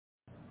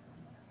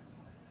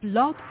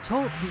Blog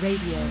Talk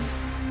Radio.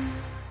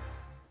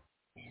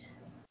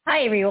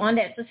 Hi, everyone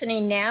that's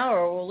listening now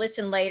or will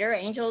listen later.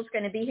 Angel's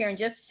going to be here in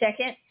just a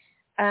second.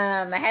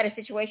 I had a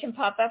situation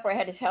pop up where I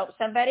had to help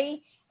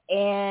somebody,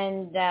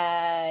 and, so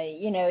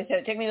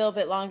it took me a little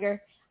bit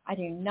longer. I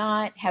do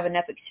not have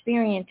enough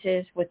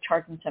experiences with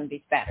charging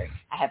somebody's battery.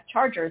 I have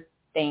charger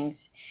things,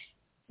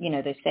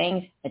 those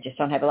things. I just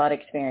don't have a lot of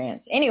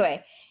experience.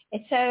 Anyway,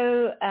 it's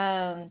so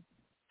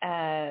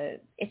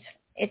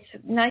it's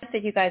nice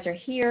that you guys are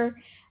here,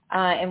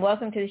 and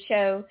welcome to the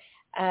show.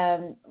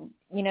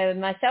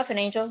 Myself and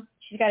Angel,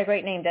 she's got a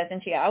great name,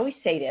 doesn't she? I always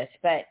say this,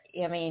 but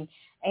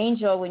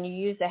Angel, when you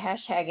use the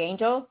hashtag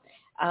Angel,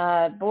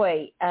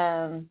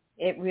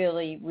 it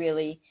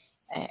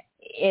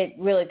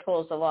really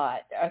pulls a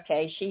lot.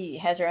 Okay, she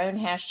has her own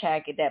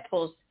hashtag that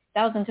pulls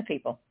thousands of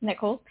people. Isn't that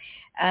cool?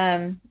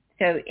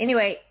 So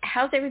anyway,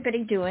 how's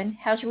everybody doing?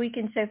 How's your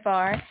weekend so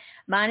far?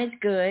 Mine is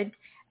good.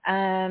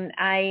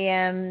 I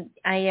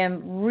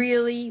am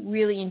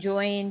really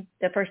enjoying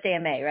the first day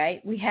of May,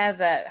 right? We have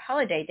a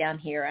holiday down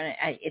here, and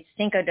it's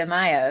Cinco de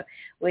Mayo,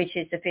 which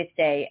is the 5th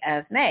day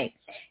of May.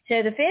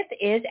 So the 5th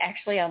is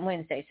actually on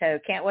Wednesday, so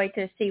can't wait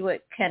to see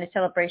what kind of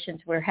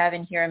celebrations we're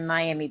having here in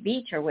Miami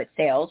Beach or with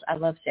sales. I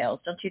love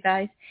sales, don't you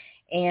guys?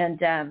 And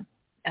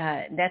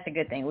that's a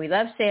good thing. We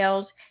love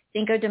sales,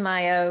 Cinco de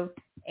Mayo,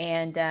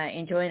 and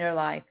enjoying our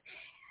life.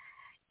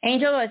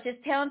 Angel, I was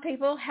just telling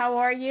people, how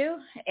are you?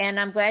 And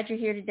I'm glad you're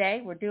here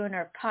today. We're doing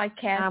our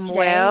podcast I'm today.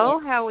 well.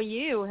 How are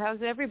you?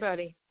 How's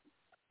everybody?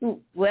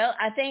 Well,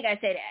 I think I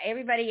said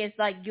everybody is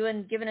like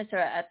giving us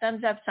a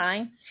thumbs up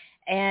sign.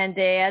 And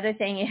the other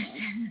thing is,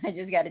 I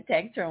just got a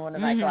text from one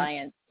of my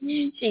clients.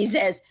 She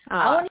says,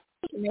 I want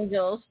to hear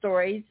Angel's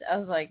stories. I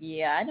was like,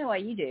 yeah, I know why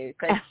you do.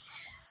 Because,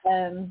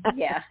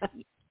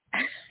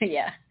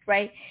 yeah,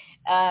 right?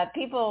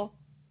 People,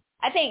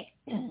 I think...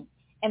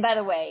 And by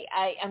the way,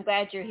 I'm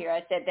glad you're here.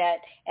 I said that,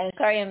 and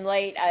sorry I'm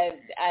late.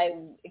 I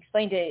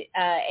explained to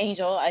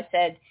Angel. I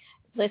said,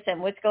 listen,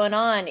 what's going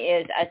on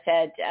is I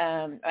said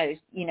I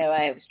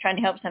was trying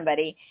to help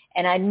somebody,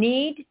 and I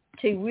need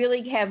to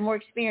really have more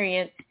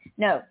experience.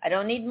 No, I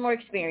don't need more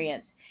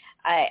experience.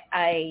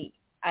 I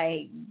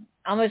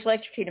almost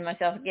electrocuted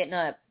myself getting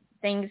up.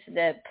 Things,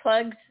 the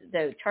plugs,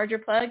 the charger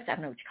plugs. I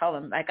don't know what you call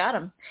them. I got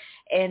them,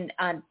 and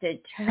to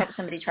help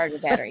somebody charge a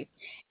battery.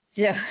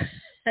 So,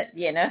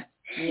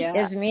 Yeah.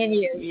 It's me and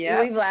you.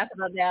 Yeah. We've laughed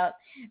about,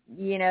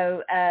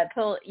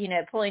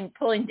 pulling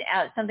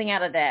out something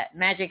out of that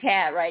magic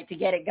hat, right, to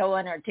get it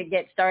going or to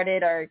get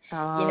started or,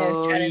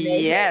 trying to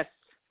make yes.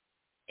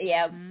 it.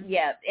 Yeah,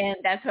 yeah. And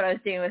that's what I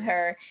was doing with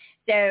her.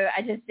 So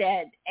I just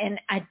said, and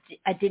I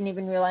didn't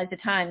even realize the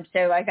time.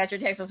 So I got your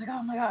text. I was like,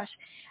 oh, my gosh.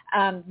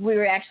 We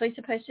were actually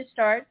supposed to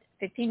start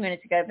 15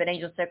 minutes ago, but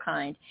Angel's so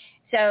kind.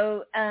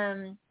 So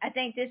I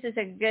think this is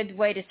a good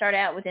way to start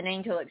out with an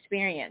Angel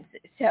experience.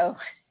 So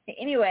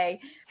anyway,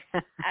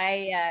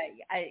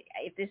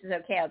 if this is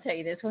okay, I'll tell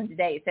you this one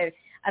today. So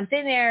I'm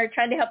sitting there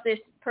trying to help this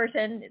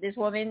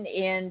woman,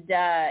 and,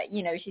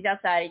 she's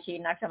outside and she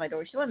knocks on my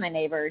door. She's one of my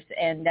neighbors,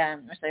 and I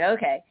was like,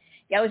 okay,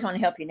 you always want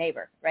to help your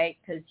neighbor, right?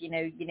 Because, you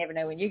never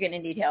know when you're going to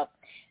need help.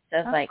 So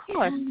I was like,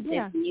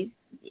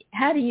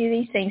 how do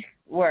these things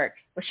work?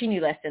 Well, she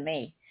knew less than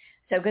me.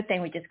 So good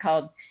thing we just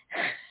called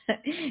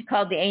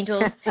the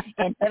angels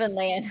and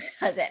Heavenland.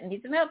 I said, I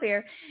need some help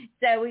here.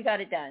 So we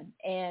got it done.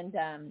 And,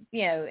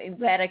 I'm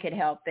glad I could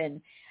help.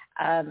 And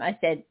I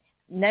said,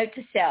 note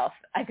to self,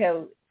 I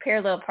go,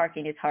 parallel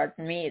parking is hard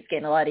for me. It's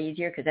getting a lot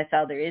easier because that's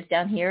all there is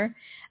down here.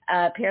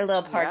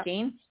 Parallel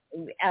parking.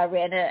 Yeah.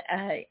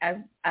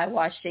 I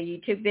watched a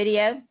YouTube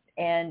video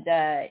and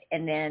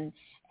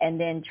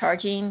then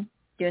charging,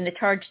 doing the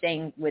charge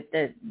thing with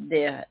the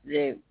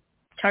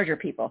charger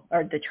people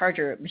or the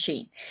charger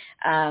machine.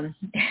 I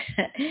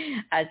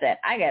said,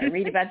 I got to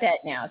read about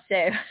that now.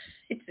 So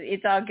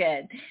it's all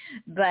good.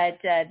 But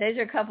those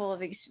are a couple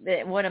of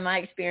one of my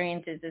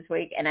experiences this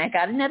week. And I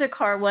got another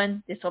car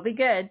one. This will be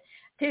good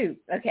too.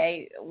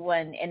 Okay.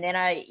 One. And then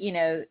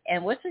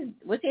and what's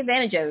the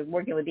advantage of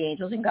working with the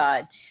angels and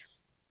God?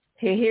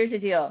 Here's the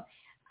deal.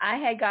 I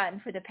had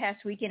gotten for the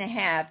past week and a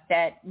half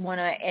that when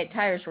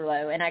tires were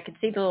low and I could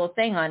see the little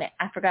thing on it,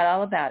 I forgot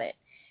all about it.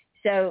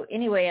 So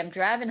anyway, I'm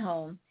driving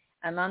home.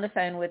 I'm on the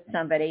phone with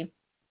somebody,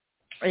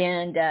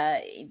 and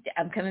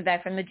I'm coming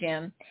back from the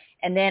gym.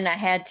 And then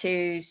I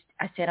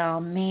said, oh,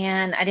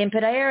 man, I didn't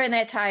put air in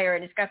that tire,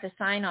 and it's got the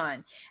sign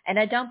on. And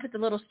I don't put the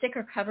little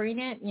sticker covering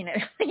it, you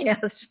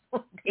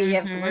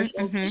have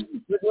commercials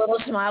with a little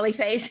smiley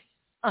face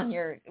on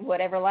your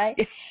whatever light.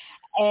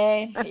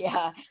 And,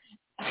 yeah,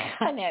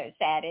 I know, it's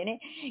sad, isn't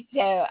it?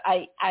 So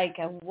I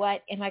go,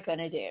 what am I going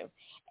to do?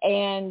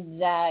 And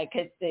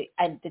because the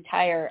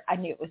tire, I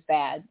knew it was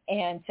bad.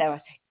 And so I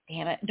said,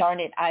 damn it, darn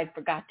it, I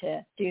forgot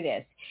to do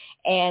this.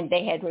 And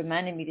they had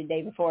reminded me the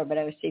day before, but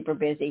I was super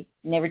busy,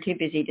 never too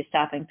busy to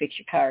stop and fix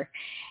your car.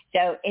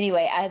 So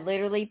anyway, I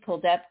literally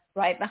pulled up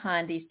right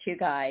behind these two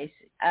guys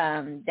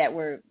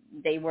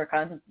they work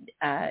on,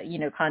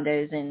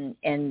 condos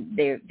and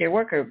they're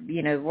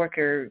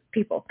worker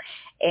people.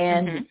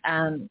 And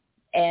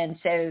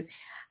so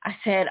I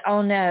said,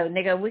 oh, no. And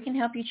they go, we can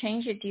help you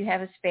change it. Do you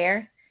have a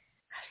spare?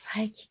 I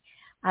was like,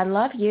 I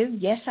love you.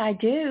 Yes, I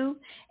do.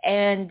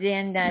 And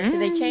then so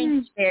they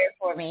changed the spare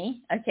for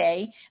me,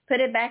 okay, put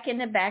it back in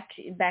the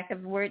back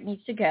of where it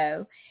needs to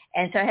go.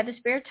 And so I had the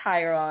spare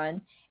tire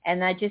on,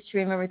 and I just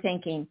remember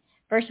thinking,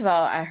 first of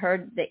all, I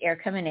heard the air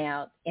coming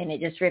out, and it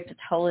just ripped a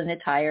hole in the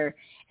tire.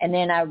 And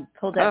then I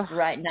pulled up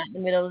right not in the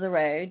middle of the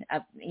road.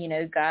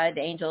 God,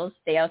 angels,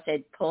 they all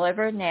said, pull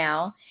over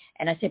now.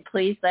 And I said,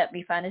 please let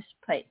me find a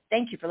space.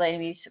 Thank you for letting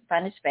me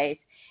find a space.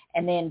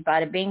 And then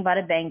bada bing,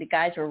 bada bang, the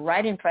guys were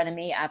right in front of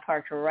me. I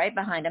parked right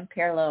behind them,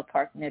 parallel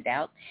park, no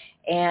doubt,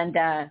 and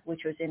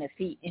which was in a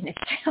feat in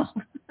itself.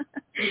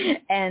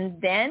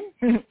 And then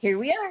here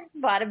we are,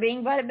 bada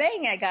bing, bada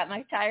bang. I got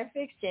my tire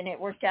fixed, and it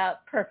worked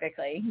out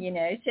perfectly,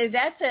 So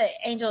that's an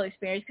angel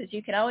experience because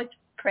you can always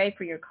pray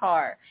for your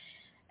car.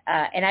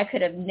 And I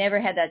could have never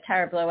had that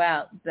tire blow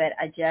out, but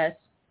I just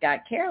got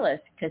careless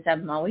because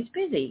I'm always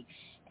busy,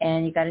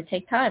 and you got to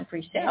take time for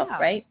yourself,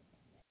 right?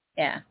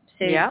 Yeah.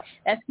 So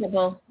that's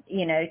cool,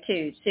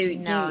 too. So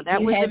no,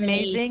 that was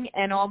amazing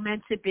and all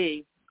meant to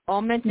be.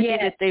 All meant to be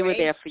that they were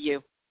there for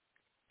you.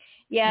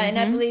 Yeah, and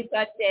I believe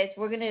God says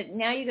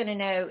now you're going to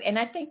know, and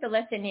I think the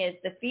lesson is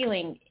the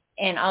feeling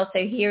and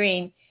also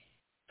hearing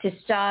to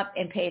stop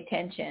and pay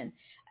attention,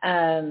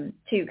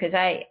 too, because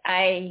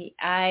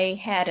I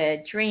had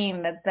a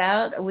dream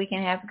about a week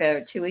and a half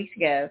ago or 2 weeks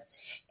ago,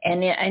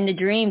 and in the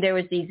dream there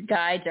was these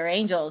guides or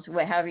angels,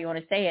 however you want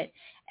to say it,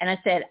 and I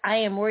said, I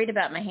am worried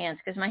about my hands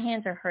because my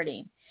hands are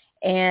hurting,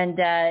 and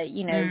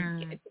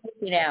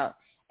taking out.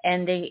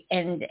 And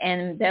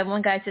that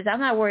one guy says, I'm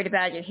not worried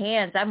about your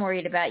hands. I'm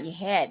worried about your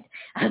head.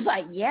 I was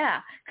like, yeah,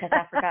 because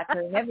I forgot to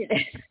remember this.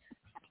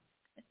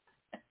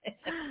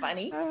 It's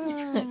funny.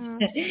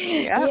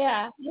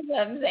 Yeah, that's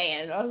what I'm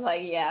saying. I was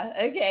like, yeah,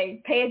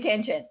 okay, pay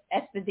attention.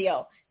 That's the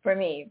deal for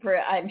me, for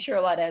I'm sure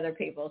a lot of other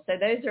people. So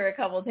those are a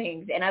couple of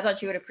things. And I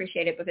thought you would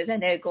appreciate it because I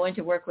know going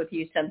to work with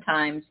you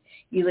sometimes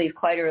you leave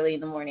quite early in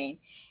the morning.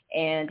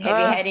 And have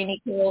you had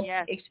any cool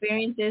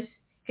experiences?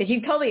 Because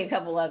you told me a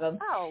couple of them.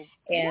 Oh,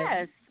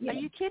 yes. Are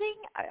you kidding?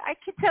 I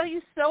could tell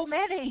you so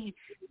many.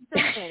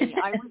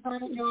 I was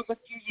on a job a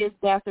few years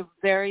back, a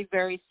very,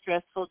 very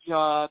stressful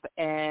job,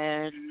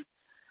 and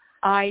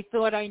I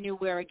thought I knew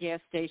where a gas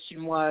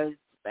station was.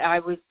 I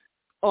was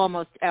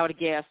almost out of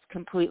gas,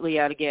 completely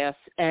out of gas.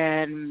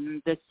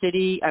 And the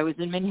city, I was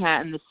in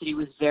Manhattan. The city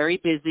was very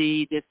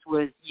busy. This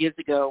was years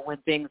ago when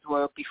things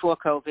were before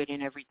COVID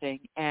and everything.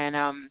 And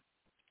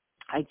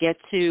I get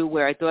to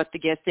where I thought the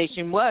gas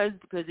station was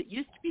because it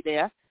used to be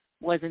there,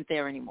 wasn't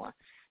there anymore.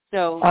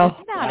 So there's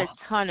not a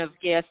ton of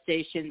gas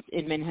stations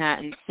in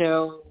Manhattan.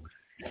 So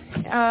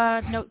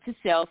note to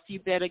self, you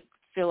better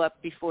fill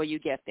up before you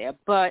get there.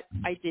 But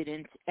I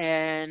didn't.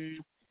 And,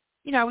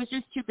 I was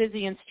just too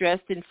busy and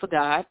stressed and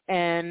forgot.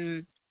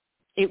 And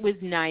it was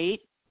night.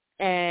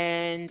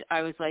 And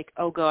I was like,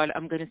 oh, God,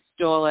 I'm going to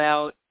stall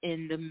out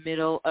in the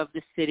middle of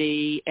the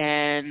city.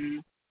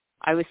 And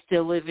I was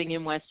still living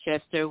in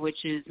Westchester,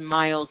 which is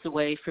miles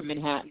away from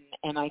Manhattan,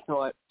 and I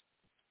thought,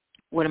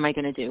 what am I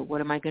going to do? What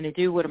am I going to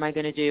do? What am I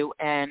going to do?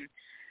 And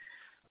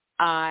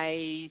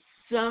I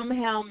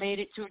somehow made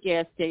it to a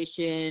gas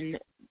station,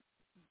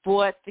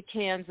 bought the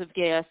cans of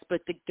gas,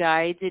 but the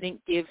guy didn't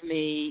give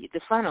me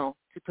the funnel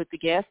to put the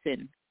gas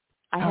in.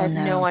 I had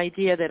no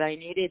idea that I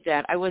needed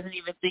that. I wasn't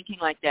even thinking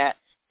like that.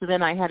 So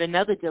then I had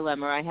another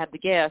dilemma. I had the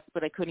gas,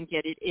 but I couldn't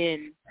get it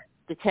in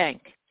the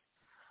tank.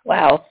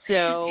 Wow.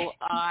 So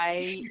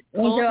I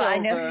pulled over. I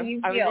know how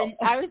you feel.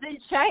 I was in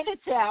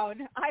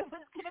Chinatown. I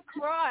was going to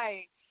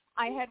cry.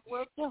 I had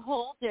worked the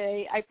whole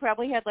day. I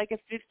probably had like a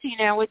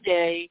 15-hour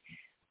day.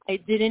 I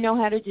didn't know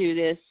how to do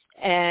this.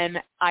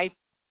 And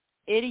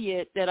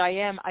idiot that I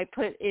am, I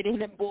put it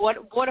in a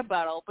water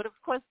bottle. But, of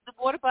course, the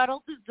water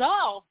bottle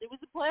dissolved. It was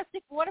a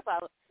plastic water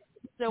bottle.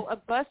 So a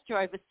bus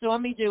driver saw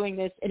me doing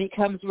this, and he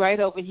comes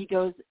right over. He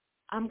goes,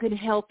 I'm going to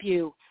help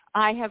you.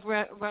 I have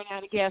run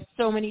out of gas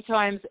so many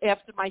times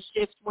after my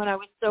shift when I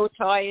was so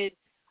tired.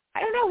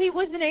 I don't know. He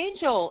was an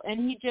angel, and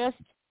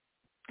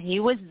he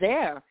was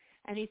there.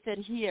 And he said,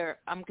 here,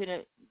 I'm going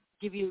to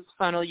give you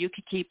a funnel. You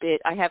can keep it.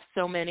 I have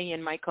so many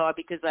in my car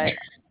because like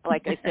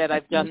I said,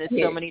 I've done this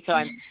so many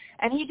times.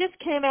 And he just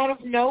came out of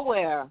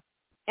nowhere,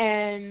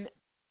 and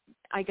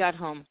I got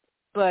home.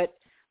 But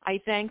I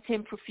thanked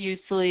him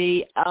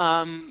profusely.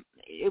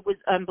 It was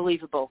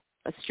unbelievable.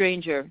 A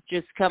stranger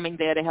just coming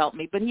there to help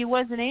me. But he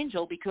was an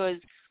angel because,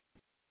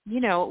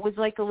 it was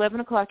like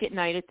 11 o'clock at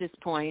night at this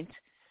point.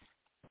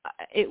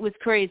 It was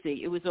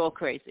crazy. It was all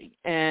crazy.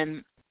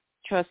 And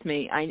trust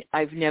me,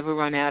 I've never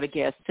run out of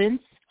gas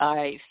since.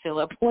 I fill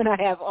up when I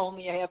have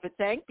only a half a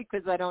tank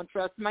because I don't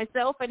trust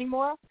myself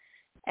anymore.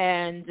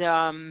 And,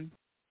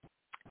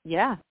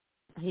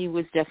 he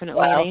was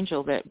definitely an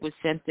angel that was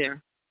sent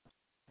there.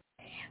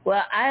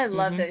 Well, I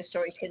love those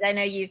stories because I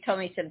know you've told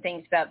me some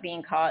things about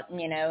being caught,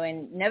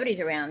 and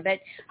nobody's around. But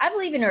I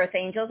believe in earth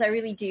angels. I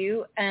really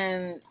do,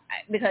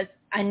 because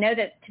I know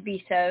that to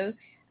be so.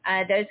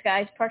 Those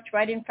guys parked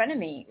right in front of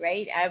me,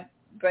 right? I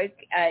broke,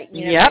 my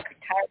tire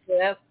blew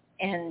up,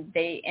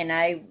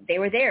 they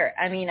were there.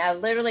 I mean, I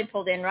literally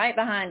pulled in right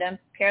behind them,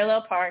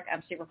 parallel park.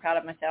 I'm super proud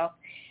of myself,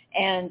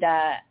 and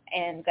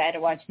glad to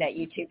watch that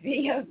YouTube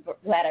video.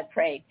 Glad I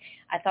prayed.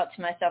 I thought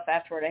to myself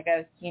afterward, I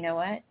go, you know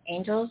what?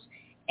 Angels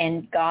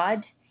and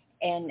God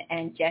and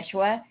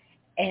Jeshua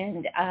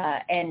and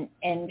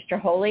Mr.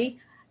 Holy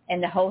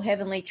and the whole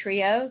heavenly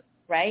trio,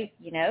 right?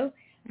 You know,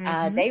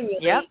 they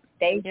really,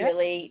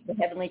 really, the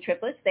heavenly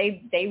triplets,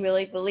 they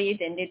really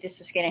believed and knew this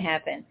was going to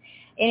happen.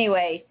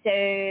 Anyway,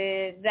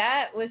 so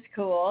that was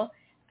cool.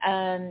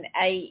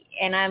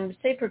 I'm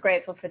super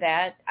grateful for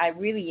that. I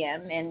really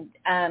am. And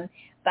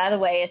by the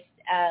way,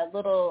 a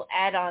little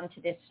add-on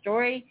to this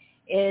story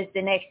is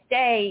the next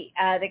day,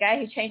 the guy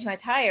who changed my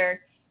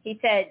tire, he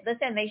said,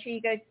 "Listen, make sure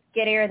you go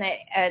get air in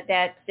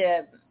that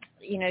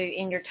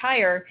in your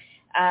tire,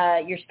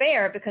 your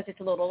spare, because it's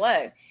a little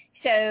low."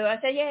 So I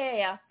said,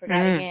 yeah.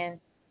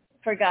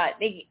 Forgot.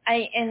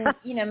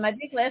 My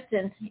big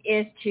lesson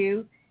is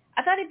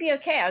I thought it'd be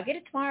okay. I'll get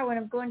it tomorrow when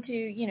I'm going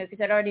to, because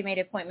I'd already made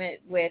an appointment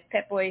with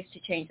Pep Boys to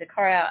change the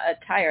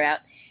tire out.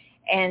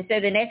 And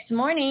so the next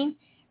morning,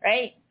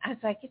 right, I was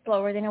like, it's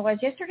lower than it was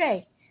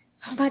yesterday.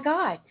 Oh my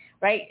God.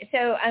 Right.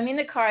 So I'm in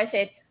the car. I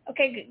said,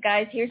 okay,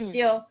 guys, here's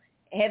still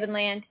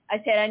Heavenland. I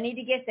said, I need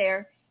to get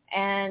there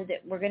and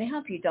we're going to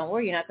help you. Don't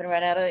worry. You're not going to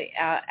run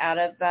out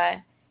of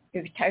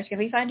your tire's going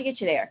to be fine to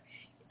get you there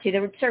to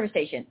the service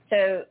station.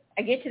 So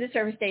I get to the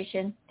service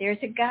station. There's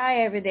a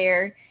guy over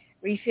there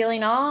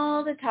refilling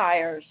all the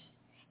tires.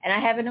 And I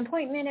have an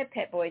appointment at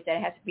Pet Boys that I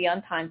have to be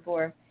on time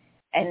for.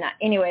 And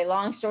anyway,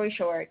 long story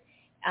short,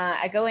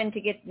 I go in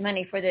to get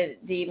money for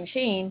the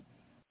machine,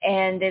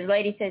 and the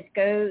lady says,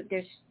 "Go.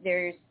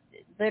 There's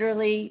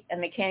literally a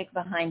mechanic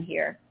behind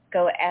here.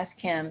 Go ask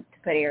him to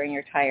put air in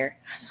your tire."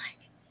 I'm like,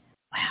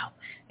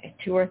 wow.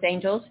 2 earth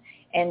angels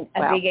and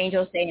a big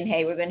angel saying,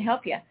 "Hey, we're going to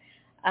help you."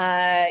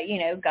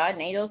 God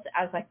and angels.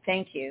 I was like,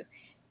 thank you.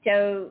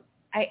 So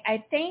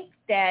I think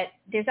that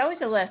there's always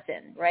a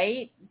lesson,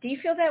 right? Do you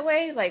feel that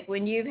way? Like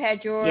when you've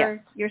had your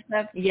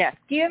stuff? Yes.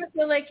 Do you ever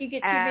feel like you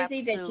get too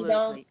busy that you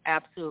don't?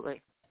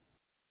 Absolutely.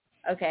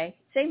 Okay.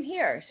 Same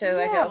here. So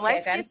I go,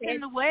 life gets in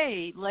the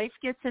way. Life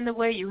gets in the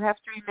way. You have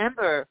to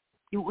remember.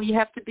 We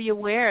have to be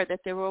aware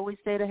that they're always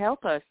there to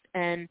help us,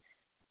 and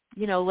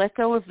let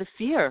go of the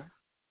fear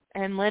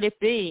and let it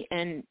be.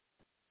 And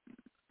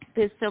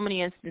there's so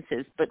many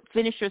instances. But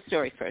finish your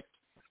story first.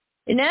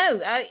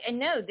 No, I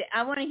know.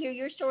 I want to hear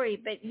your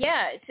story. But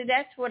yeah, so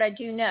that's what I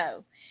do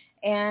know.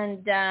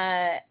 And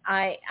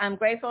I'm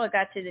grateful I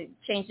got to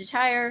change the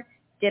tire,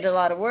 did a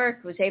lot of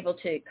work, was able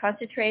to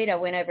concentrate. I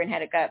went over and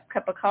had a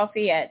cup of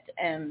coffee at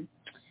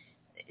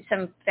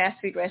some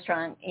fast food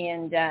restaurant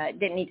and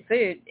didn't eat the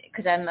food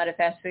because I'm not a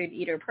fast food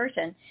eater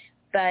person.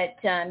 But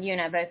you and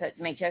I both have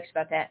to make jokes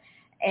about that.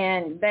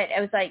 But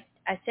I was like,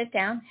 I sat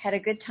down, had a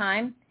good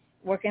time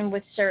working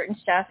with certain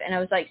stuff, and I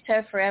was like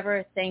so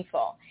forever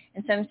thankful.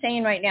 And so I'm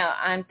saying right now,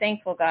 I'm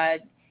thankful,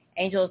 God,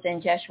 angels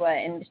and Jeshua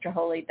and Mr.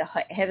 Holy, the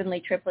heavenly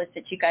triplets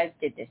that you guys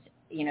did this,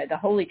 the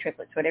holy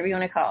triplets, whatever you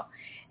want to call,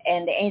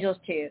 and the angels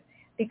too,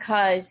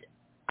 because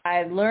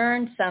I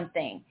learned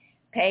something.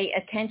 Pay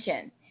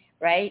attention,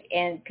 right?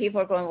 And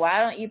people are going, why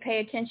don't you pay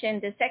attention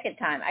the second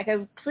time? I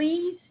go,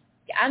 please,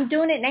 I'm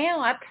doing it now.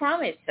 I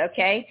promise,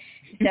 okay?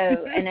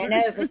 So, and I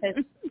know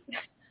because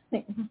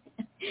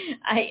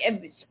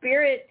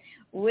spirit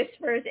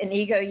whispers and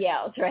ego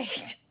yells, right?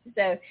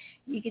 So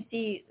you can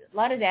see a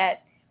lot of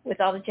that with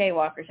all the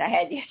jaywalkers I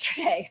had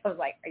yesterday. I was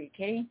like, are you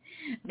kidding?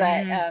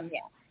 But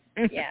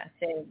yeah.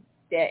 So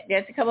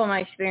that's a couple of my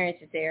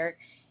experiences there.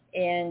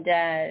 And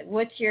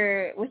what's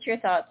your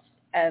thoughts?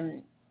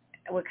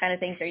 What kind of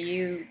things are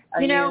you?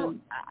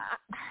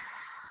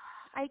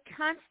 I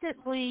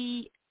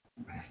constantly.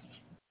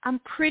 I'm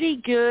pretty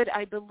good.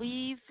 I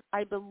believe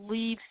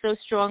so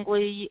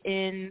strongly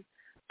in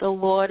the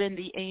Lord and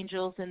the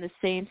angels and the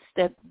saints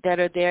that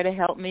are there to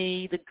help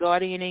me, the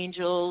guardian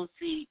angels,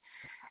 the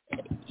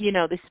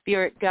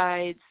spirit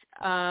guides.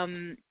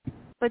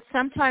 But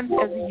sometimes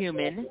as a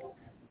human,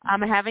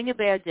 I'm having a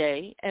bad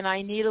day and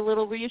I need a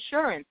little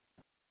reassurance.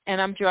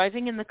 And I'm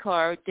driving in the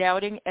car,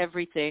 doubting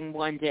everything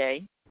one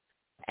day.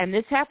 And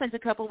this happened a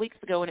couple of weeks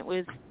ago, and it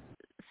was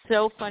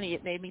so funny.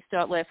 It made me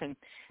start laughing.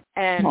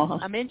 And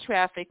I'm in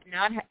traffic,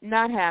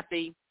 not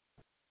happy.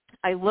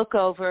 I look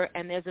over,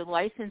 and there's a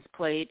license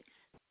plate.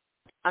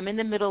 I'm in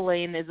the middle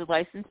lane. There's a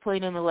license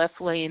plate in the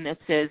left lane that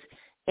says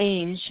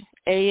ANG,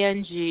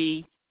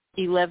 A-N-G,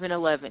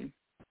 1111.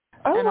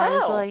 Oh, and wow. I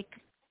was like,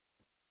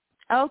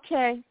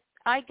 okay,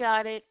 I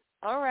got it.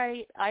 All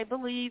right, I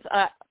believe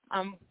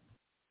I'm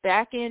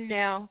back in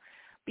now,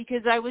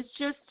 because I was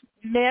just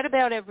mad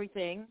about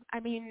everything.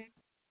 I mean,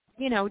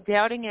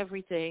 doubting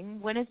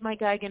everything. When is my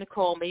guy going to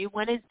call me?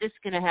 When is this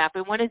going to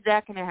happen? When is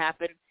that going to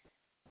happen?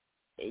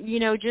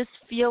 Just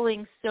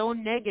feeling so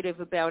negative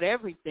about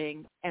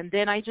everything. And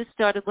then I just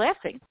started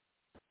laughing.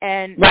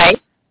 And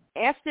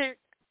after,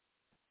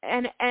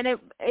 and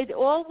it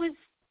all was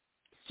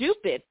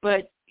stupid,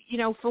 but,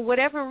 for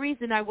whatever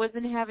reason, I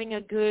wasn't having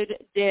a good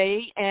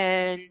day,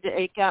 and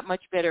it got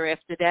much better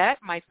after that.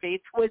 My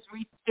faith was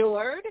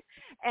restored,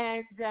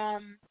 and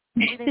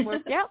everything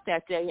worked out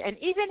that day. And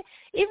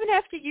even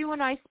after you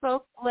and I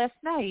spoke last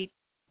night,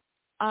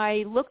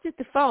 I looked at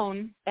the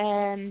phone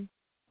and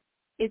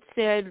it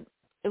said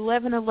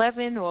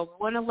 11:11 or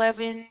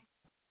 1:11.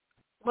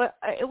 Well,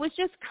 it was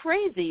just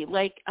crazy.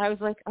 Like, I was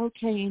like,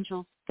 okay,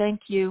 angels,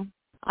 thank you.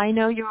 I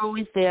know you're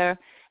always there.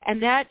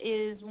 And that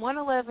is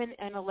 1:11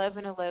 and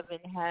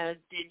 11:11 has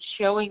been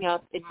showing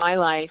up in my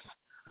life,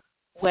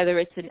 whether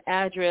it's an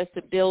address,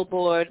 a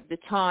billboard, the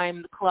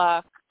time, the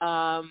clock,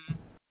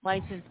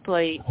 license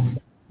plate,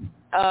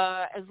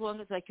 as long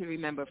as I can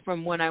remember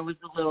from when I was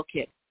a little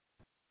kid.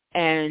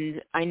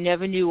 And I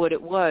never knew what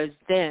it was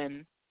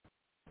then.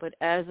 But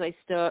as I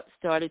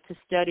started to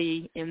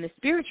study in the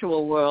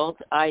spiritual world,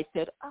 I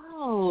said,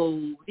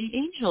 oh, the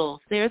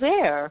angels, they're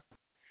there.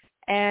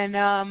 And,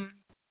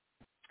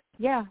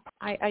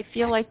 I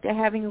feel like they're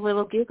having a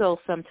little giggle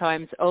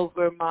sometimes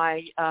over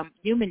my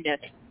humanness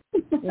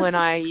when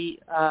I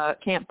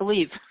can't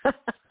believe.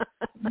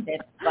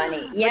 That's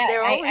funny. Yeah, but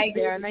they're always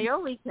there, and they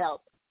always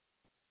help.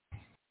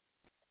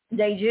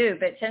 They do,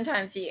 but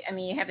sometimes you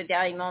have a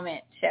doubting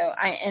moment. So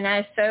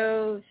I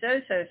so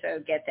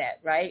get that,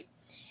 right?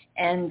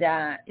 And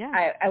I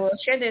will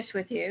share this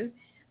with you.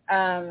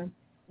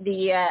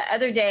 The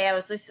other day I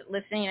was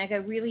listening, and I go,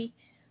 really?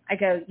 I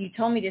go, you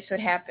told me this would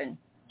happen.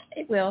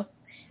 It will.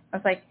 I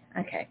was like,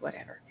 okay,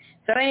 whatever.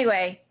 So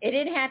anyway, it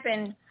didn't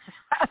happen.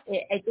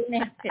 It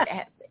didn't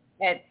happen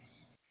at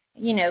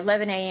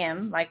 11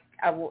 a.m. like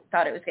I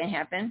thought it was going to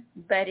happen,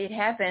 but it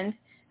happened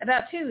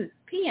about 2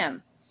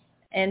 p.m.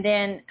 And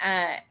then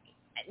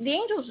the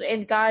angels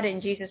and God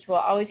and Jesus will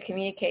always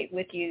communicate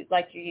with you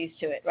like you're used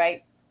to it,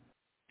 right?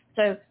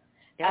 So,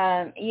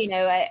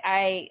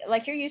 I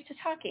like you're used to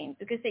talking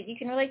because you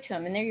can relate to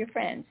them and they're your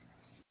friends.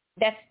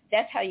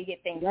 That's how you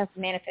get things,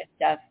 manifest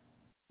stuff.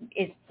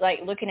 It's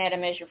like looking at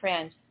them as your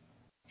friends.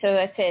 So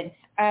I said,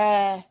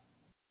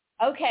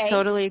 okay.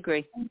 Totally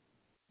agree.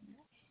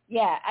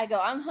 Yeah, I go,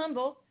 I'm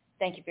humble.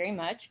 Thank you very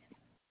much.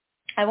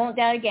 I won't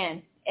doubt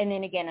again. And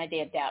then again, I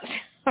did doubt.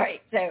 All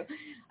right. So,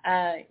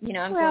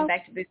 I'm going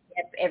back to boot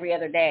camp every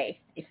other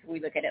day if we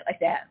look at it like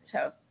that.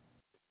 So,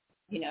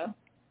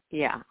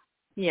 Yeah.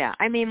 Yeah.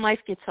 I mean, life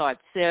gets hard.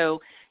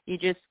 So you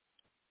just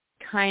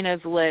kind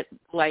of let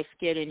life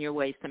get in your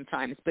way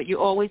sometimes. But you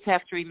always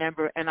have to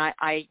remember, and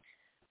I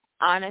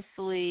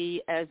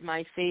honestly, as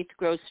my faith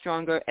grows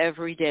stronger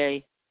every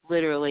day,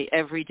 literally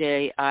every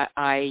day,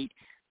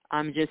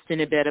 I'm just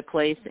in a better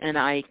place, and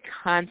I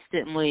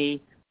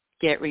constantly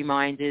get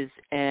reminders,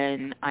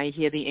 and I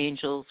hear the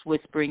angels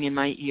whispering in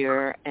my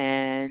ear,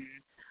 and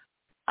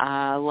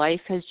life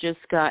has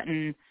just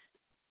gotten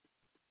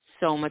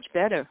so much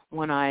better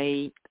when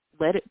I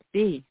let it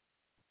be.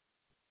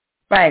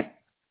 Right.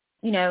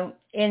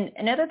 And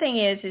another thing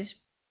is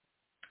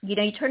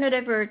you turn it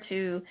over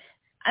to,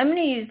 I'm going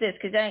to use this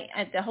because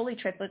the Holy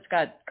Triplets,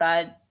 God,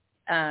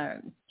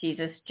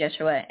 Jesus,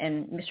 Jeshua,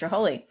 and Mr.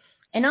 Holy,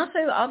 and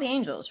also all the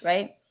angels,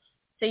 right?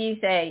 So you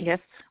say, yes.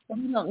 Well,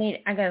 you don't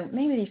need, I go,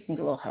 maybe these need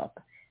a little help.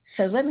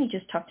 So let me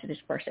just talk to this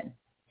person.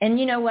 And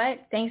you know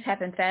what? Things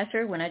happen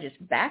faster when I just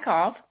back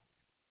off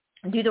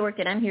and do the work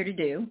that I'm here to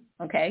do,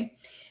 okay?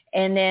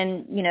 And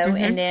then,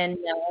 and then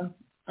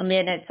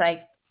it's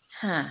like,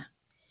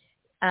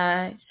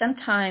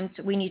 sometimes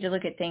we need to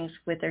look at things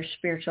with our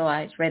spiritual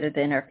eyes rather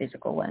than our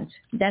physical ones.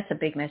 That's a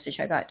big message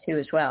I got too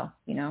as well,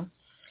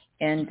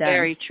 And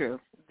very true.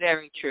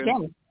 Very true. Yeah.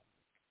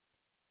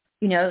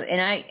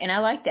 And I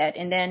like that.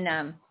 And then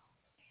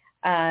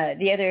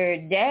the other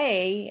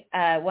day,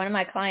 one of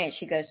my clients,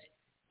 she goes,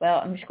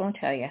 well, I'm just going to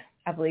tell you,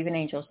 I believe in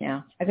angels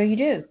now. I go, you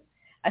do?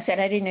 I said,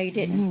 I didn't know you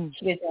didn't.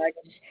 Mm-hmm.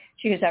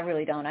 She goes, I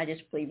really don't. I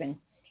just believe in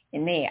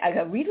me. I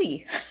go,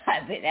 really?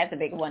 That's a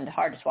big one,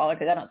 hard to swallow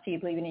because I don't see you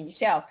believing in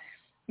yourself.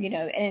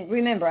 And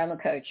remember, I'm a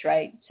coach,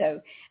 right?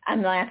 So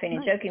I'm laughing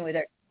and joking with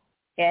her.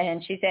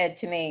 And she said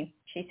to me,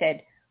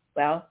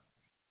 well,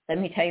 let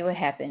me tell you what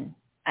happened.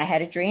 I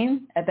had a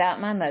dream about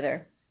my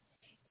mother,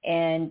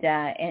 and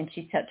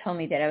she told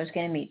me that I was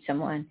going to meet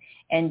someone.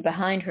 And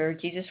behind her,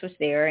 Jesus was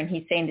there, and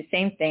he's saying the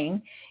same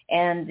thing.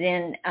 And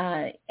then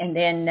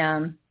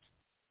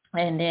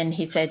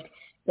he said,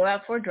 go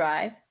out for a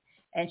drive.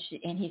 And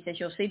he says,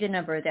 you'll see the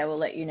number that will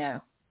let you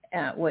know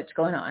what's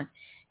going on.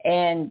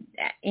 And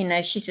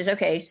she says,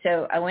 okay.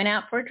 So I went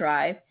out for a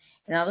drive,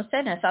 and all of a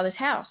sudden I saw this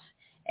house,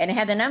 and it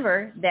had the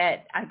number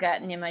that I'd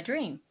gotten in my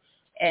dream.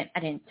 And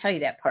I didn't tell you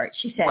that part.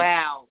 She said,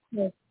 wow.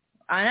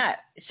 I know.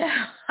 So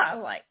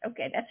I'm like,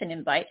 okay, that's an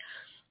invite.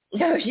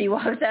 So she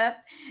walks up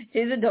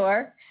to the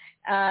door.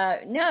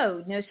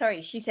 No,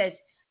 sorry. She says,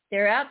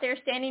 they're out there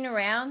standing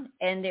around,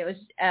 and it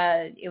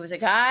was a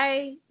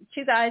guy,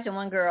 2 guys and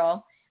 1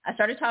 girl. I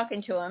started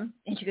talking to him,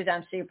 and she goes,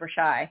 I'm super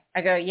shy.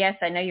 I go, yes,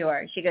 I know you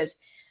are. She goes,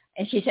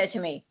 and she said to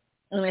me,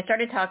 when I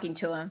started talking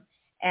to him,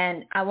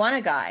 and I want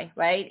a guy,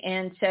 right?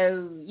 And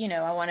so,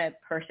 I want a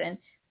person.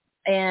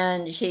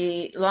 And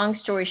long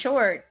story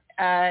short,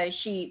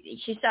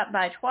 she stopped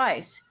by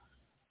twice.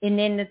 And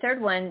then the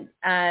third one,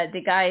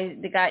 the guy,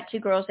 2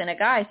 girls and a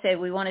guy said,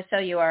 we want to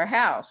sell you our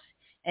house.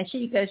 And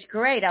she goes,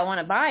 great, I want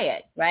to buy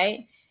it,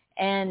 right?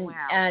 And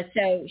Wow.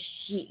 so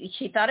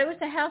she thought it was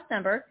a house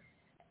number,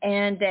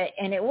 and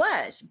it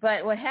was.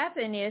 But what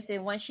happened is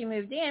that once she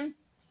moved in,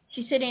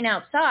 she's sitting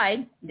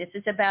outside. It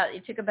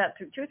took about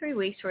 2 or 3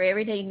 weeks for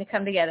everything to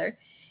come together,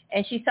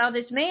 and she saw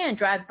this man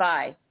drive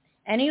by,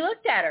 and he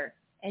looked at her,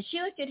 and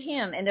she looked at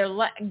him, and their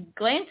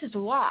glances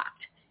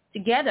locked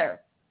together.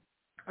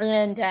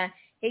 And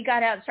he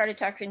got out and started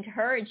talking to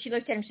her, and she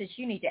looked at him and said,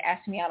 "You need to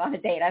ask me out on a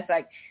date." I was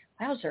like,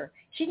 "Wowzer,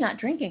 she's not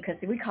drinking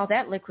because we call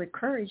that liquid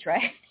courage,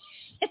 right?"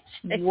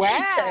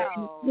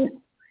 Wow. So,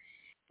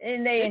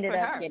 and they Good ended for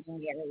up her. getting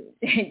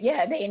married.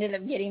 Yeah, they ended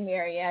up getting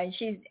married. Yeah,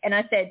 and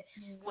I said,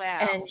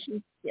 Wow.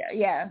 and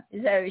yeah.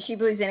 So she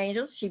believes in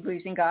angels. She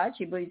believes in God.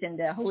 She believes in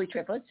the Holy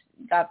Triplets: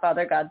 God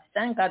Father, God the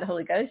Son, God the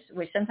Holy Ghost,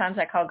 which sometimes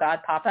I call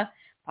God Papa.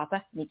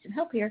 Papa needs some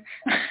help here,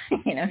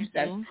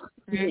 So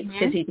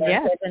because he's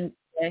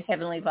our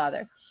heavenly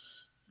Father.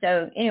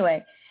 So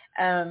anyway,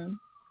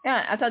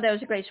 yeah, I thought that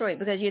was a great story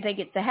because you think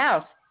it's the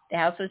house. The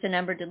house was the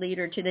number to lead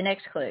her to the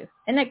next clue.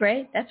 Isn't that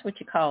great? That's what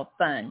you call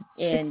fun.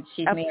 And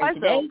she's a married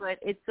puzzle, today. but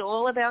it's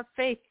all about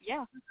faith.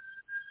 Yeah.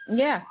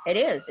 Yeah, it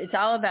is. It's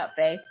all about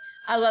faith.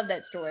 I love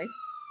that story.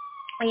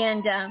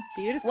 And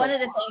Beautiful. one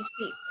of the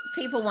things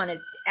people want to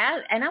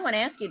ask, and I want to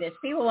ask you this,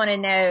 people want to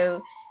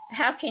know,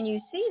 how can you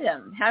see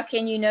them? How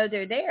can you know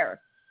they're there?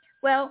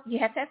 Well, you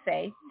have to have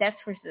faith. That's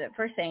the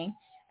first thing.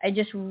 I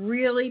just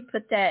really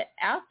put that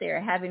out there,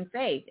 having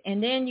faith.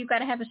 And then you've got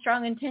to have a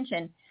strong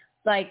intention.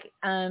 Like,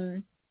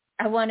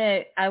 I want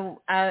to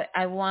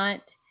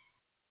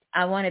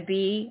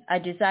be, I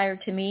desire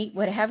to meet,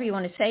 whatever you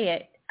want to say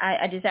it.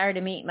 I desire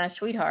to meet my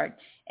sweetheart.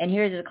 And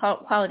here's the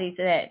qualities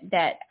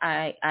that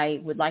I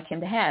would like him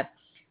to have.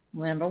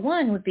 Number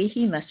one would be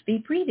he must be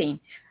breathing,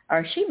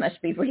 or she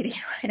must be breathing.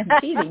 Right? I'm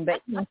teasing,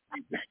 but sometimes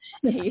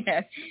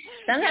that's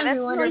we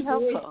want really to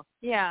helpful.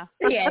 Yeah.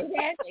 Yeah,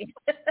 exactly.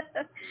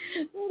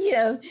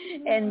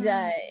 And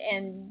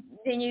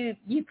then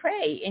you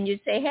pray and you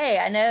say, hey,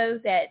 I know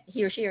that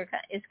he or she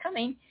is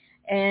coming,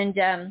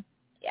 and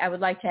I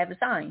would like to have a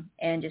sign,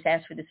 and just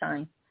ask for the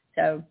sign.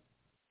 So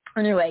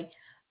anyway,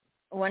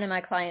 one of my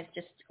clients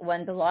just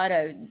won the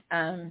lotto,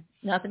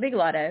 not the big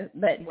lotto,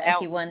 but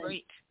he won,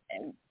 great.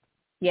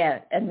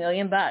 $1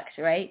 million,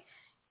 right?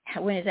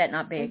 When is that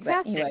not big?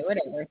 Fantastic. But anyway,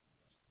 whatever.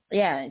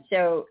 Yeah.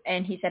 So,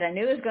 and he said, I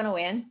knew I was going to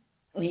win.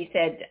 He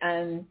said,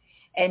 I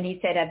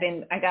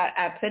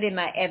put in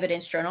my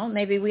evidence journal.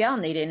 Maybe we all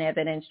need an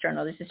evidence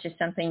journal. This is just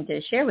something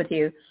to share with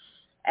you.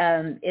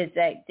 Is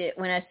that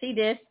when I see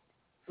this,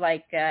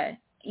 like,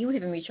 you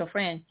have a mutual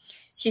friend.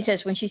 She says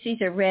when she sees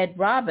a red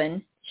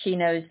robin, she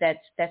knows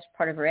that's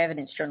part of her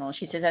evidence journal.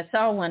 She says, I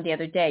saw one the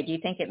other day. Do you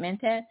think it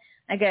meant that?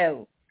 I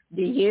go,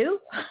 do you?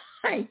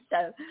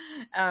 So,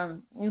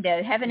 have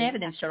an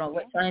evidence journal.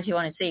 What signs you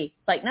want to see?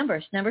 Like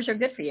numbers. Numbers are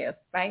good for you,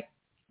 right?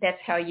 That's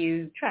how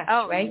you trust,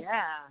 right?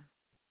 Yeah.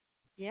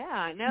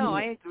 Yeah, no,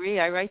 I agree.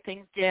 I write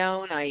things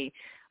down. I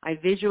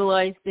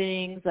visualize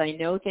things. I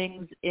know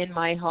things in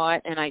my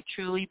heart, and I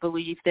truly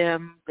believe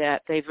them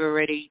that they've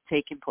already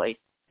taken place.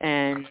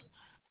 And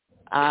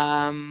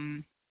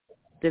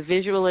the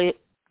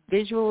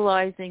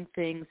visualizing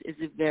things is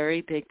a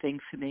very big thing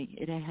for me.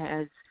 It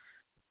has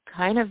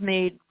kind of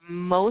made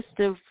most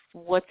of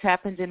what's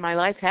happened in my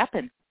life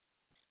happen,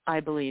 I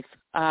believe.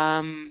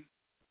 And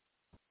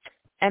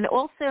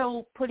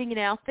also putting it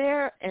out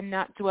there and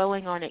not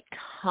dwelling on it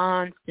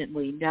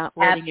constantly, not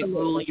letting it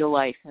rule your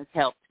life has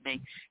helped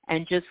me,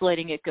 and just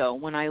letting it go.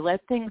 When I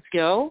let things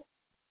go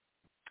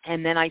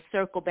and then I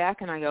circle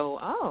back and I go,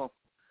 oh,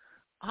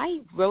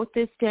 I wrote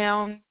this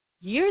down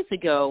years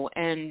ago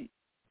and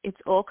it's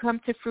all come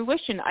to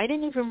fruition. I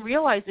didn't even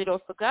realize it or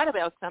forgot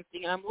about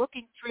something. And I'm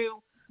looking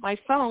through my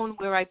phone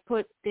where I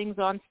put things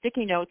on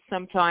sticky notes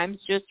sometimes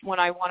just when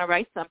I want to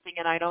write something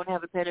and I don't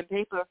have a pen and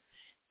paper.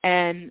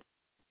 And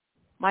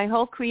my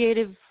whole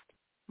creative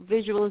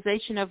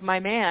visualization of my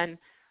man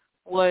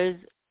was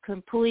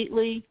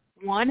completely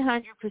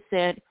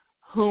 100%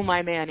 who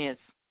my man is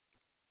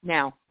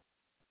now.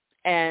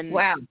 And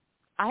wow.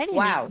 I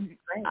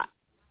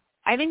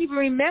didn't even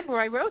remember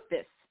I wrote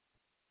this.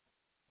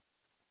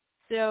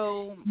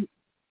 So,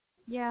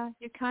 yeah,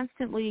 you're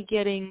constantly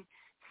getting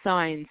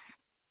signs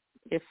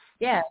if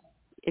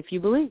you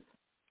believe.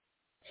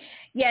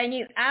 Yeah,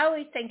 and I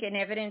always think an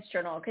evidence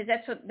journal, because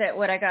that's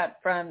what I got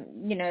from,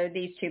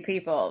 these two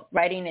people,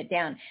 writing it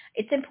down.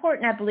 It's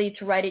important, I believe,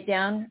 to write it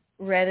down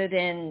rather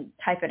than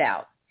type it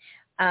out.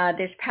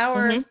 There's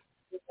power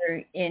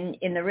in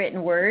the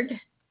written word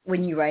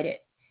when you write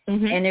it.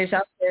 Mm-hmm. And there's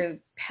also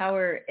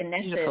power, and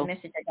that's the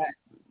message I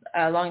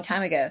got a long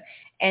time ago.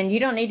 And you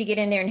don't need to get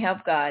in there and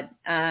help God.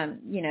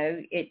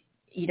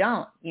 You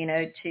don't,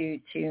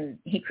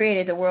 he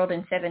created the world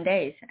in 7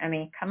 days. I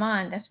mean, come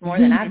on, that's more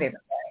than I've ever done.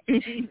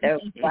 So,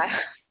 wow.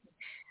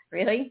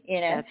 Really?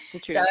 That's the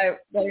truth.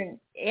 So,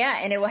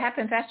 and it will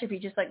happen faster if you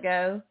just let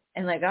go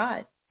and let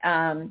God.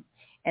 And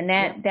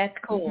that's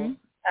cool.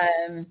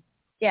 Mm-hmm.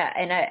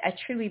 And I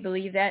truly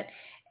believe that.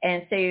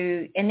 And so,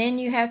 and then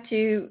you have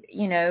to,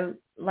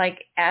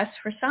 ask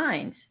for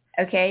signs.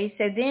 Okay,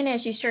 so then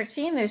as you start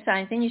seeing those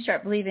signs, then you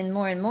start believing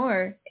more and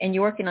more, and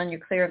you're working on your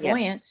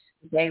clairvoyance,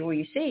 okay, where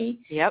you see,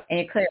 Yep. and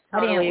your clairaudient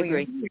Totally where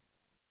agree. you hear.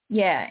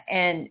 Yeah,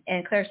 and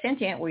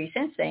clairsentient where you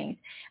sense things.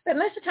 But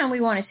most of the time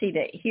we want to see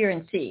the hear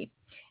and see,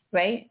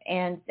 right?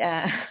 And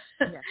I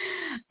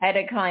had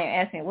a client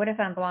ask me, what if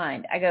I'm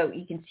blind? I go,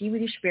 you can see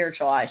with your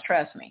spiritual eyes,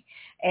 trust me.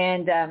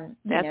 And,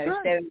 That's right.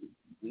 so,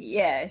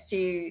 yeah,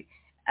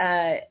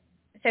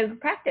 so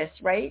practice,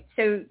 right?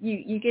 So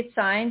you get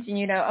signs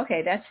and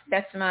okay,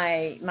 that's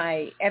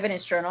my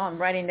evidence journal. I'm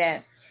writing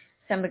that.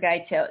 Some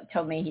guy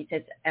told me, he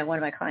said, and one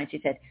of my clients, he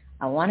said,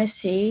 I want to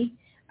see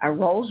a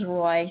Rolls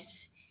Royce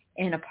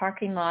in a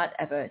parking lot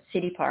of a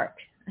city park.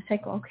 I was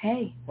like,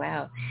 okay,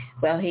 wow.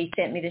 Well, he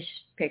sent me this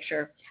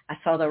picture. I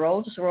saw the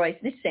Rolls Royce,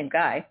 this same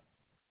guy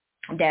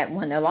that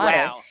won the lotto.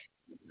 Wow.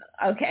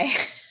 Okay.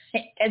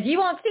 Because you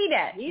won't see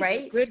that, He's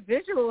right? a good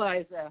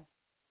visualizer.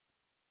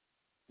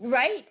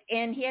 Right,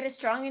 and he had a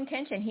strong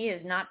intention. He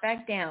has not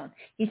backed down.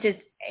 He says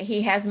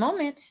he has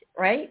moments,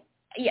 right?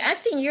 Yeah, I've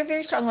seen you're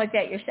very strong like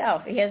that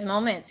yourself. He has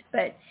moments,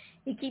 but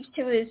he keeps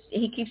to his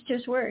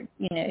word,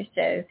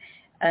 So,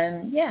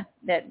 yeah,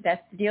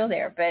 that's the deal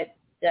there. But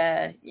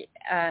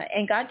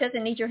and God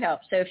doesn't need your help.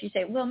 So if you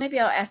say, well, maybe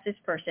I'll ask this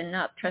person,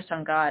 not trust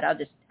on God.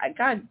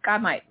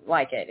 God might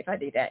like it if I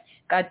do that.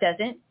 God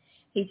doesn't.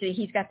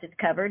 He's got this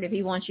covered. If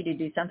he wants you to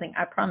do something,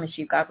 I promise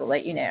you, God will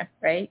let you know,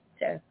 right?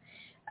 So.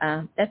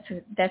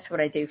 That's what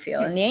I do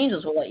feel, and the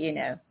angels will let you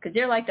know because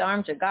they're like the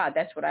arms of God.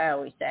 That's what I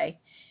always say,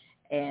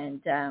 and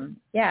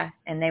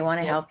and they want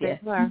to help you.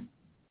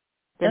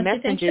 The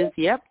messengers,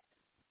 yep,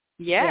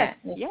 yes,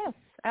 yeah. yes,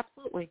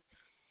 absolutely.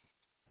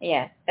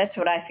 Yeah, that's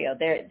what I feel.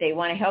 They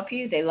want to help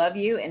you, they love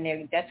you, and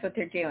that's what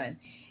they're doing.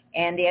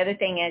 And the other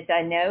thing is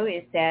I know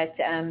is that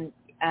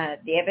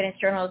the evidence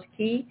journal is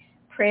key,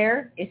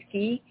 prayer is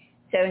key.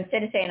 So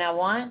instead of saying I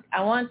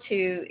want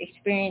to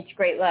experience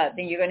great love,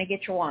 then you're going to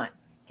get your want.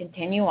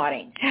 Continue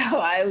wanting. So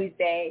I always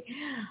say,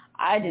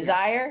 I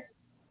desire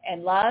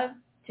and love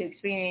to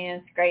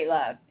experience great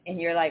love.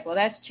 And you're like, well,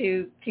 that's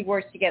two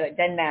words together. It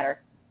doesn't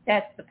matter.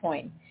 That's the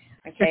point.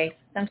 Okay.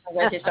 Sometimes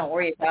I just don't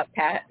worry about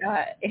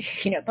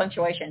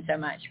punctuation so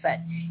much. But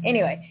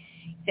anyway,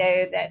 so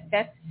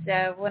that's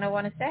what I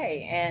want to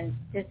say. And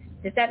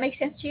does that make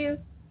sense to you?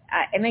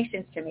 It makes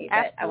sense to me.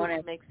 But Absolutely, I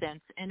want to make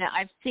sense. And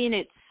I've seen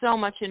it so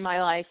much in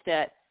my life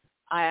that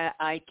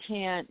I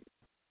can't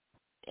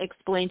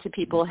explain to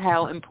people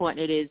how important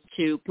it is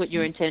to put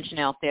your intention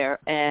out there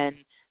and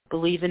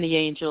believe in the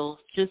angels.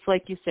 Just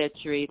like you said,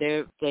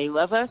 Sheree, they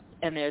love us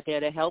and they're there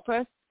to help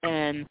us,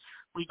 and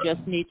we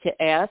just need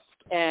to ask,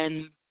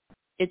 and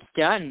it's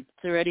done.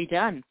 It's already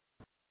done.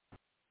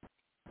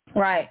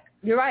 Right.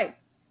 You're right.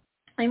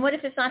 And what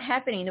if it's not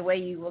happening the way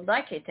you would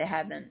like it to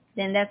happen?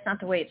 Then that's not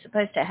the way it's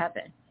supposed to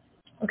happen.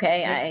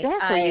 Okay.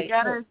 Exactly. You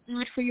got to do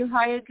it for your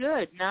higher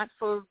good, not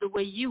for the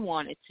way you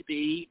want it to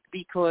be,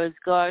 because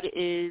God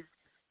is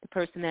the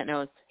person that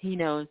knows. He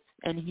knows,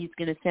 and he's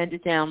going to send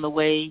it down the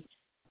way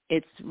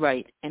it's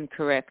right and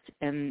correct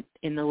and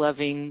in the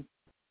loving,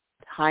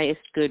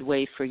 highest good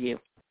way for you.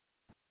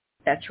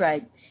 That's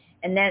right.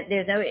 And that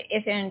there's no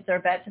ifs, ands, or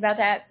buts about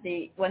that.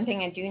 The one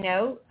thing I do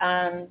know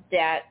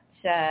that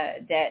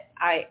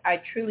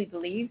I truly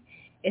believe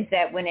is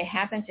that when it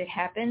happens, it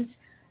happens.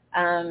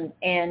 And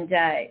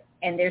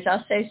there's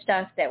also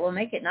stuff that will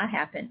make it not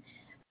happen.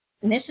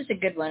 And this is a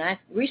good one. I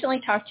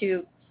recently talked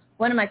to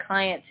one of my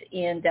clients,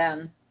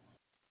 and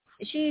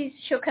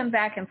she'll come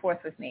back and forth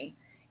with me,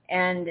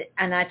 and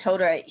I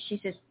told her,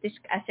 she says,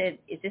 I said,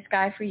 is this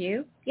guy for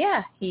you?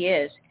 Yeah, he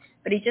is,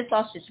 but he just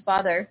lost his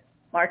father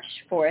March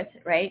 4th,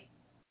 right?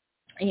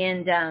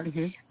 And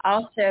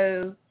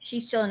also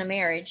she's still in a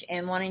marriage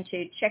and wanting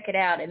to check it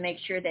out and make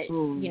sure that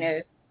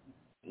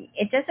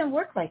it doesn't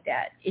work like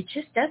that. It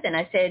just doesn't.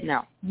 I said,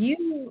 no,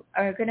 you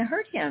are going to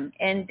hurt him,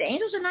 and the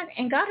angels are not,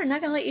 and God are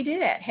not going to let you do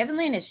that.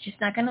 Heavenland is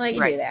just not going to let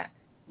you do that.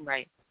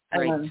 Right.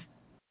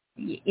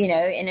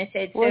 And I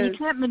said, well, you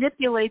can't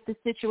manipulate the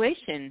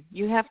situation.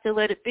 You have to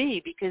let it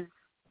be, because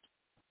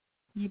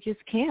you just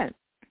can't.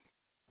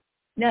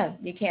 No,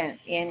 you can't.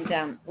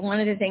 And one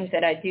of the things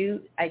that I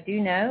do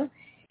know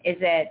is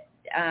that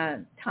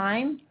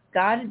time,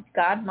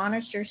 God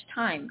monitors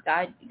time.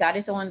 God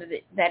is the one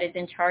that is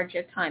in charge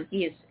of time.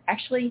 He is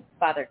actually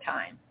Father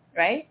Time,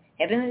 right?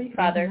 Heavenly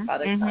Father,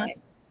 Father Time.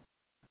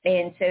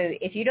 And so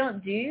if you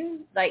don't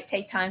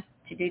take time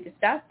to do the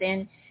stuff,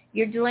 then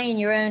you're delaying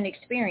your own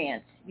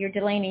experience. You're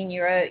delaying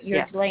your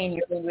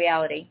own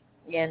reality,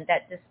 and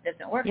that just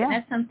doesn't work. Yeah. And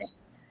that's something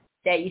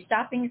that you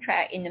stop in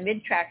the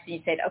mid tracks and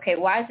you said, okay,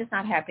 why is this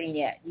not happening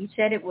yet? You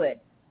said it would,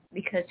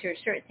 because there are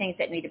certain things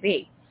that need to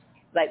be.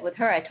 Like with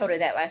her, I told her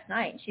that last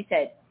night, and she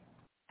said,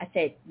 I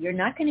said, you're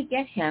not going to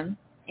get him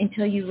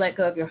until you let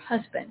go of your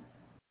husband,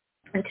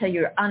 until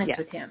you're honest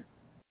with him.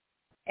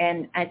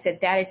 And I said,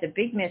 that is a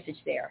big message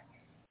there.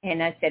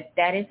 And I said,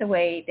 that is the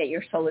way that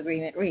your soul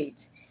agreement reads.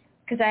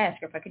 Because I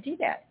asked her if I could do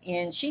that.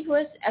 And she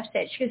was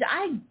upset. She goes,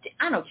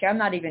 I don't care.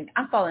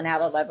 I'm falling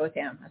out of love with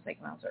him. I was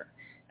like, Mouser,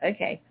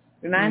 okay.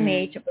 Remind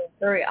me to put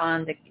her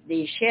on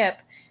the ship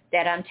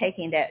that I'm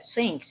taking that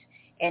sinks.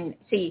 and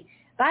see,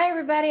 bye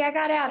everybody, I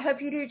got out.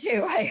 Hope you do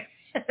too. Right?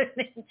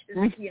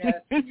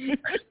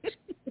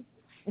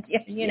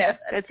 Just, you know,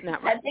 that's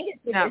not right. I think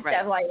it's not right.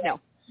 Stuff like no.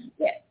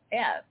 that.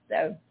 Yeah.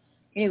 So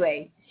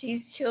anyway,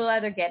 she'll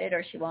either get it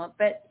or she won't.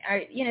 But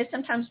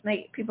sometimes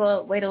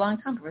people wait a long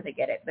time before they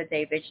get it, but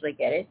they eventually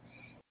get it,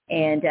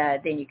 and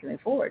then you can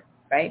move forward,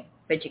 right?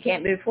 But you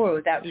can't move forward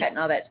without cutting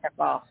all that stuff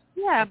off.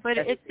 Yeah, but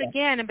it's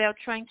again about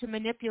trying to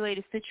manipulate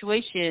a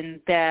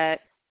situation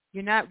that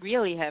you're not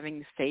really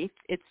having faith.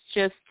 It's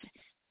just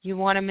you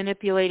want to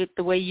manipulate it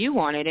the way you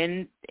want it,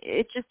 and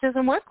it just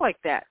doesn't work like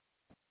that.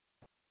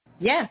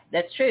 Yeah,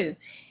 that's true.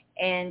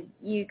 And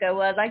you go,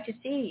 well, I'd like to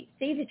see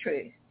the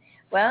truth.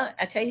 Well,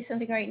 I'll tell you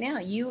something right now.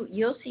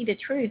 You'll see the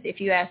truth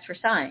if you ask for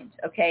signs,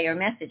 okay, or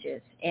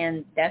messages.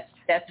 And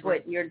that's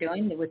what you're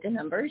doing with the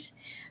numbers.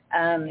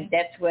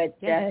 That's what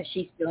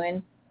she's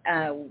doing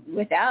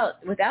without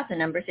the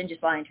numbers and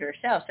just lying to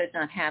herself. So it's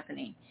not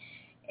happening.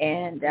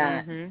 And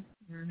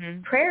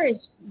prayer is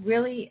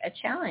really a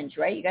challenge,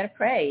 right? You got to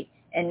pray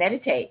and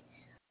meditate.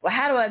 Well,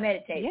 how do I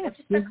meditate? Yes,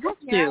 you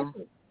have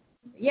to.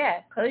 Yeah,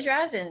 close your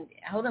eyes and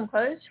hold them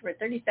closed for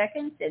 30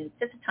 seconds and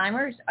set the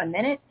timers a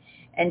minute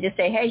and just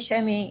say, hey,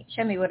 show me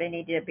what I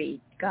need to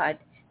be, God.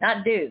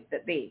 Not do,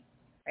 but be,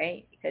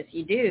 right? Because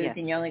you do,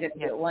 then you're only going to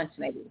do it once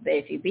maybe. But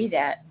if you be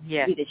that,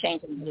 be the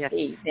change in the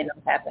be, then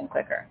it'll happen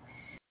quicker.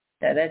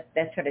 So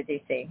that's what I do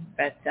see.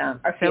 But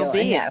or feel. So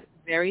be it.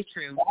 Very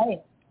true.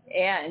 Right.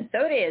 Yeah, and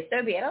so it is.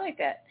 So be it. I like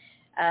that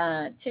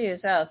too as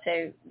well.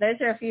 So those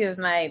are a few of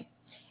my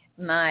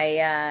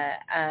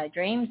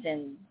dreams,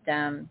 and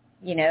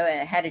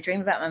I had a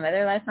dream about my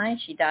mother last night.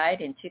 She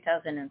died in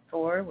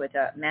 2004 with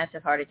a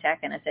massive heart attack,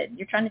 and I said,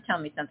 you're trying to tell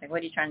me something.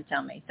 What are you trying to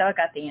tell me? So I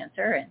got the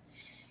answer, and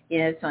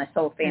it's my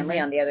soul family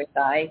on the other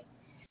side,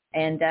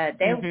 and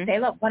they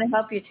want to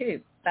help you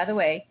too. By the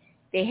way,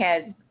 they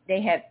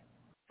have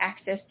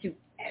access to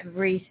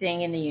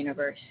everything in the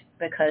universe,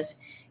 because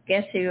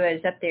guess who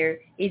is up there?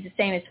 He's the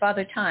same as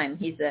Father Time.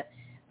 He's the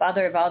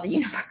father of all the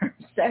universe.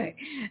 So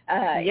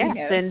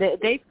and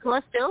they've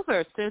crossed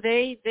over, so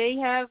they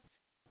have.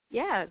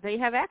 Yeah, they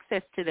have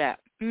access to that.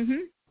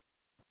 Mhm.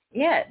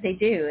 Yeah, they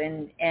do,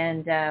 and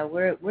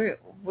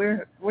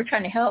we're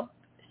trying to help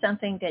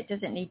something that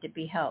doesn't need to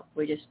be helped.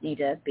 We just need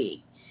to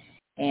be,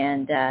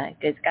 and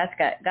because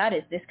God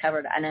is this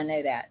covered, and I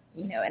know that,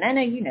 and I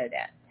know you know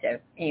that. So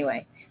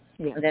anyway,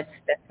 that's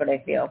what I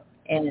feel.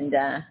 And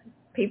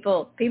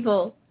people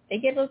they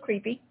get a little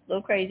creepy, a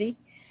little crazy.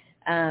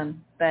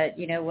 But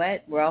you know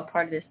what? We're all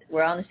part of this.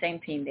 We're on the same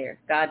team there.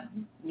 God,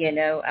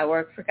 I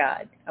work for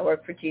God. I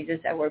work for Jesus.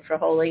 I work for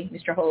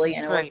Mr. Holy,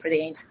 and I work for the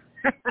angels.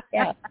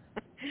 Yeah.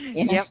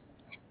 Yep.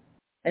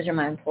 Those are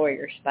my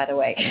employers, by the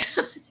way.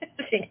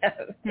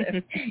 So,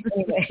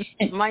 anyway.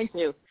 Mine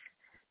too.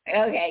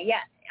 Okay,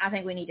 yeah. I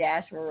think we need to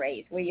ask for a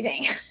raise. What do you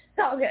think? It's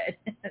all good.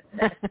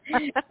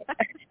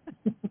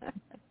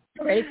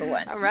 Ready for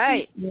one. All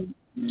right.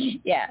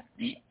 Yeah,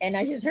 and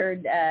I just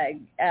heard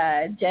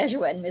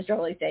Jesuit and Mr.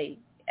 Holy say,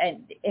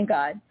 and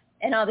God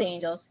and all the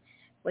angels,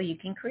 well, you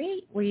can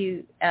create. Will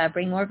you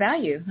bring more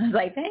value? I was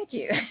like, thank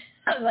you.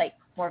 I was like,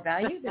 more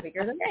value, the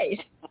bigger the raise.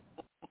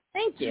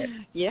 Thank you.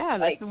 Yeah,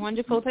 that's a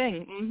wonderful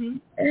thing.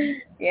 Mm-hmm.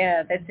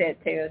 Yeah, that's it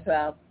too as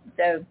well.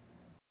 So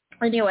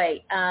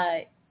anyway,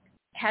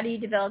 how do you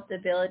develop the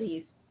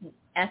abilities?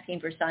 Asking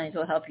for signs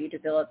will help you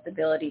develop the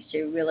abilities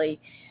to really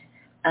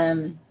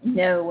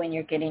know when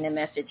you're getting a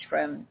message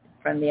from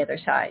the other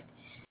side,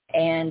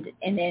 and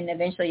then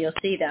eventually you'll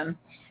see them.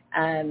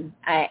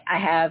 I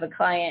have a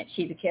client.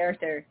 She's a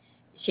character.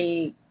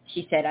 She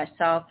said, I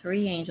saw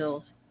 3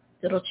 angels,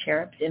 little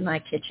cherubs in my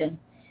kitchen.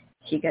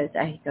 She goes,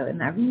 am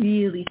I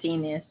really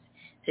seeing this?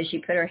 So she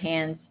put her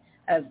hands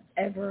over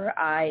her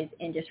eyes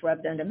and just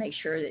rubbed them to make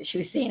sure that she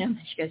was seeing them.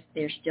 She goes,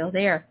 they're still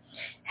there.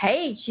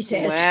 Hey, she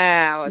says.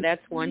 Wow,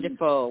 that's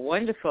wonderful.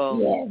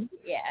 Wonderful.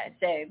 Yeah.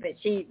 So, but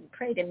she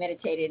prayed and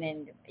meditated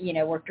and,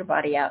 worked her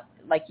body out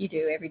like you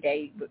do every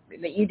day.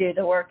 But you do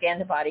the work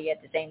and the body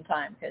at the same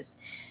time, because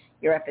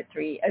you're up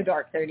at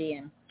dark 30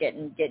 and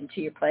getting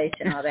to your place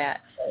and all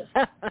that.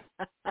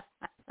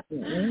 So,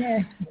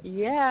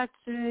 yeah,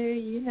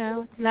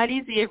 it's not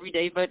easy every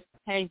day, but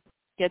hey,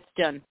 gets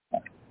done.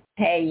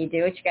 Hey, you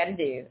do what you got to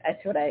do.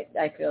 That's what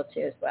I feel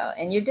too as well.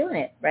 And you're doing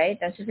it, right?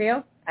 Don't you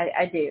feel?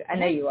 I do. I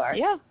know you are.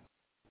 Yeah.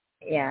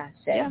 Yeah.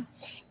 So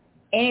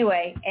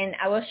anyway, and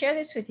I will share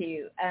this with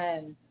you.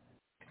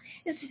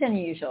 This is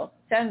unusual,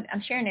 so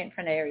I'm sharing it in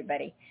front of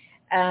everybody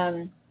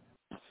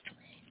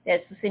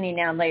that's listening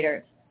now and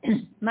later.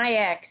 My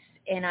ex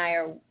and I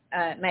are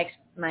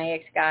my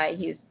ex guy.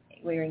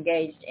 We were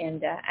engaged,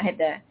 and I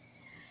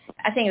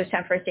think it was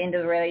time for us to end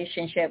the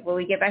relationship. Will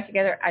we get back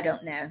together? I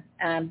don't know.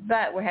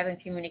 But we're having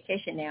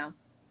communication now.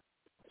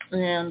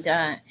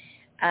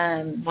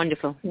 And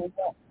wonderful.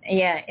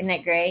 Yeah, isn't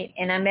that great?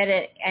 And I met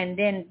it, and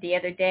then the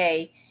other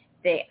day,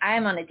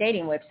 I'm on a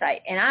dating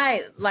website, and I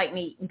like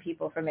meeting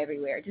people from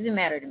everywhere. It doesn't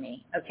matter to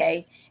me,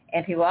 okay?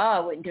 And people, I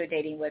wouldn't do a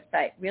dating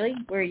website. Really?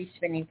 Where are you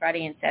spending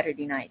Friday and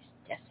Saturday nights?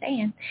 Just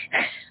saying.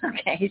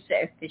 Okay, so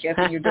did you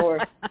open your door?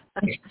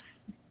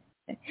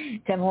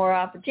 some more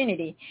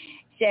opportunity.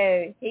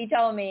 So he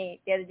told me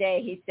the other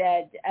day, he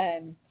said,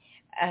 I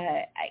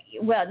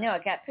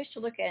got pushed to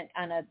look at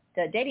on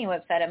the dating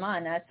website I'm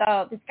on. I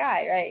saw this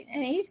guy, right?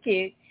 And he's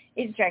cute.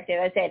 He's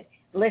attractive. I said,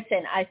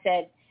 listen,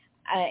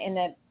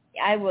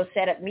 I will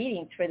set up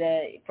meetings for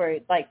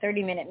like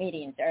 30-minute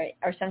meetings,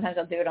 or sometimes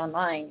I'll do it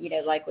online,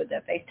 like with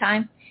the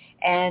FaceTime.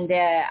 And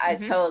I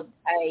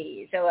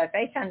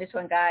FaceTimed this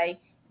one guy,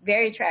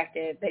 very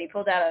attractive, but he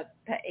pulled out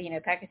a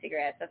pack of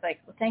cigarettes. I was like,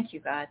 well, thank you,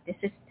 God. This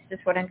is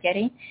what I'm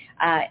getting.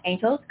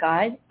 Angels,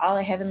 God, all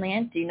of heaven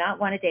land, do not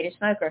want to date a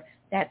smoker.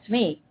 That's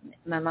me.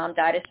 My mom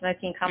died of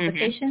smoking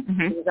complications.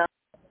 She was on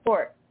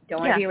support. Don't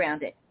want to be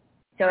around it.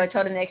 So I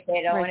told him the next day,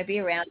 I don't want to be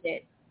around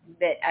it,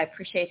 but I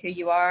appreciate who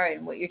you are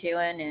and what you're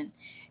doing,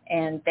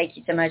 and thank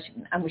you so much.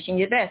 I'm wishing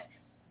you the best.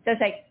 So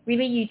it's like,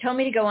 really, you told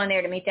me to go on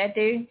there to meet that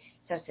dude?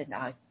 So I said,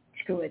 no,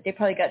 screw it. They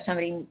probably got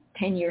somebody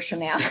 10 years from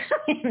now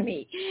than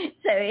me.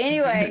 So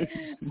anyway,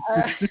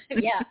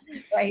 yeah,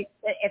 right.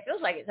 It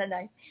feels like it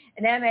sometimes.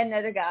 And then I met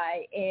another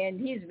guy, and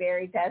he's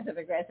very passive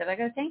aggressive. I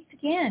go, thanks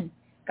again,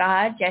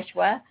 God,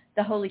 Jeshua,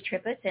 the holy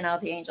triplets, and all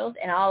the angels,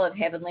 and all of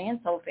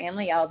Heavenland's whole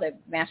family, all the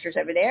masters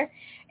over there.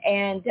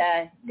 And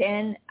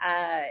then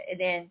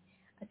I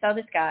saw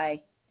this guy,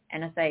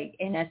 and I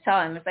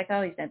saw him. I was like,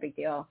 oh, he's no big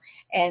deal.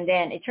 And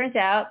then it turns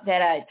out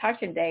that I talked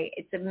to him today.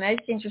 It's the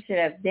most interested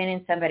I've been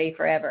in somebody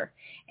forever.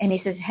 And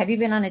he says, have you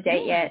been on a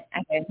date yet?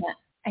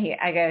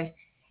 I go,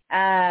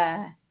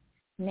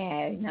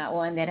 no, not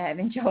one that I've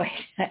enjoyed.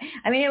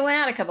 I mean, it went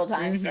out a couple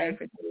times, right,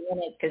 for 30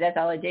 minutes, because that's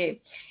all I do.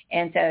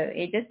 And so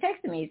he just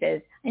texted me. He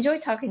says, I enjoy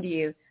talking to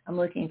you. I'm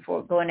looking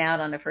for going out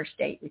on a first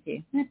date with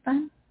you. That's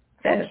fun.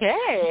 So,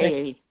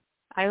 okay.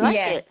 I like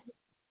it.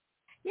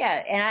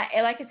 Yeah,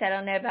 and like I said, I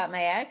don't know about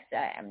my ex.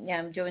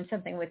 I'm doing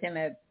something with him,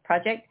 a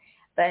project.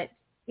 But,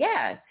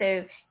 yeah,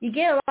 so you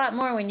get a lot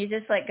more when you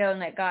just let go and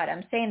let God.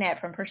 I'm saying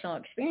that from personal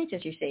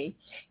experiences, you see.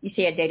 You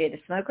see, I dated a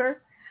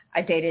smoker.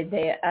 I dated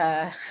the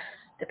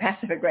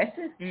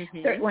passive-aggressive.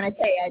 When I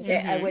say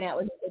I went out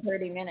with him for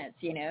 30 minutes,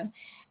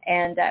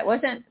 and it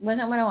wasn't what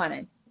I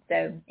wanted.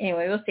 So,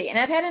 anyway, we'll see. And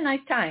I've had a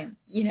nice time,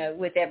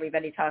 with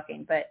everybody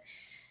talking. But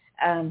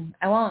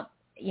I won't,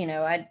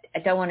 I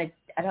don't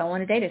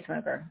want to date a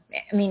smoker.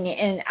 I mean,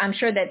 and I'm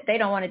sure that they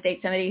don't want to date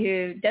somebody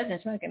who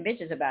doesn't smoke and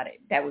bitches about it.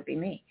 That would be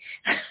me.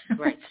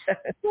 Right.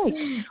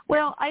 Right.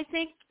 Well, I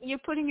think you're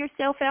putting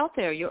yourself out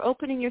there. You're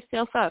opening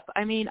yourself up.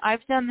 I mean,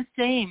 I've done the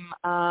same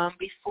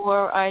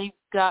before I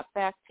got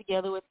back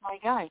together with my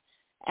guy.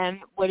 And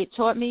what it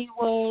taught me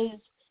was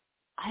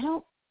I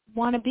don't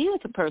want to be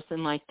with a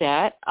person like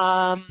that.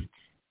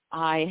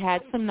 I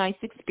had some nice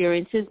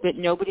experiences, but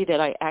nobody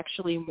that I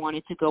actually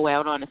wanted to go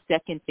out on a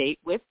second date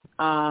with.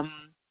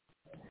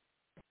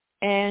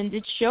 And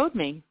it showed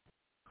me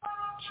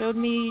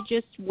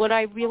just what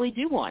I really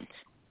do want.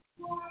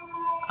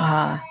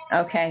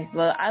 Okay.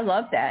 Well, I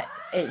love that.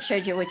 It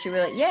showed you what you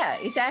really, yeah,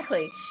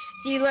 exactly.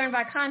 Do you learn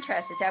by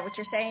contrast? Is that what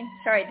you're saying?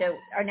 Sorry,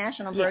 our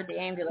national bird, the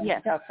ambulance,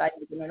 is outside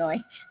of Illinois.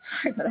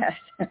 Sorry for that.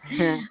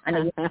 I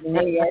know you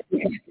know yet.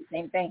 It's the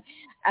same thing.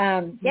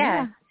 So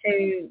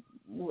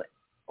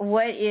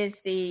what is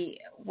the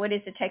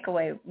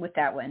takeaway with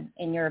that one,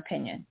 in your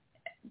opinion?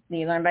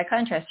 You learn by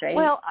contrast, right?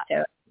 Well,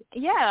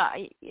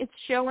 it's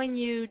showing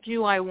you,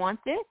 do I want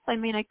this? I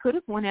mean, I could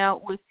have went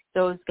out with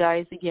those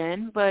guys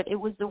again, but it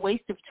was a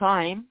waste of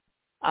time.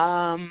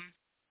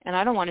 And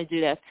I don't want to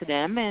do that to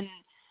them. And,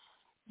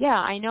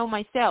 I know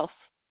myself.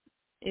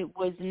 It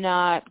was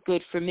not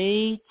good for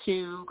me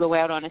to go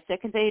out on a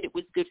second date. It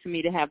was good for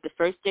me to have the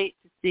first date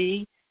to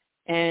see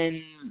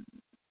and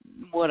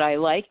what I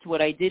liked,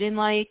 what I didn't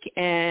like,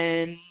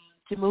 and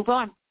to move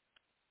on.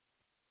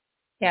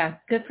 Yeah,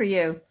 good for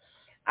you.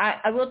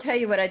 I will tell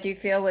you what I do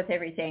feel with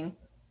everything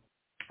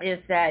is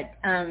that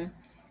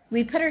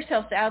we put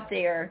ourselves out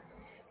there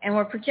and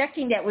we're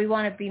projecting that we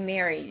want to be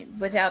married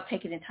without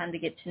taking the time to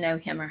get to know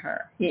him or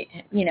her.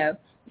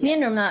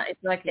 Men are not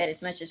like that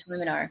as much as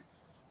women are.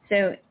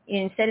 So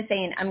instead of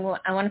saying, I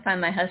want to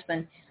find my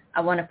husband, I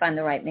want to find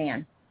the right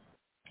man,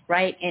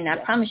 right? And I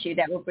promise you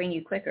that will bring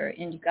you quicker.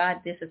 And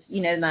God, this is,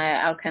 my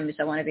outcome is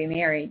I want to be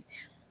married,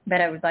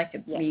 but I would like to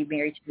be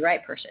married to the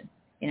right person,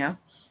 And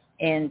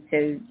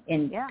so,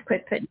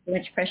 quit putting too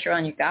much pressure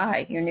on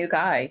your new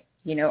guy,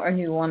 or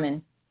new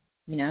woman,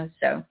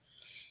 So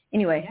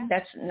anyway,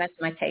 that's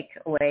my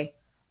takeaway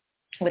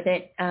with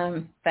it.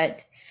 But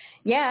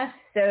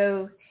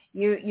so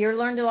you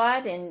learned a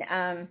lot.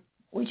 And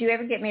would you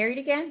ever get married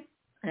again?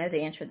 I know the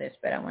answer to this,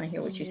 but I want to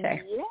hear what you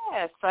say.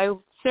 Yes, I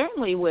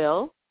certainly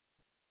will.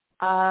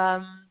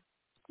 I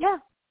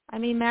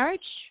mean,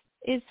 marriage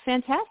is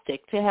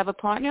fantastic. To have a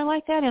partner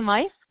like that in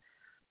life,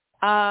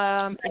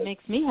 it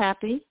makes me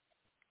happy.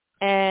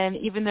 And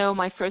even though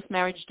my first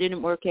marriage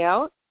didn't work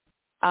out,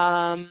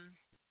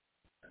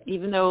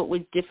 even though it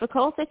was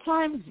difficult at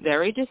times,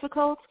 very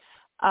difficult,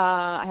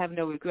 I have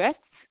no regrets.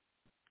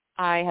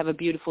 I have a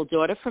beautiful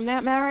daughter from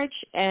that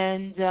marriage.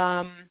 And,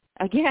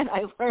 again,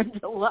 I learned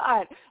a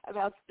lot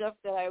about stuff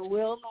that I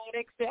will not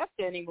accept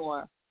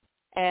anymore.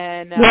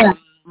 And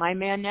my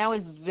man now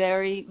is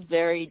very,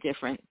 very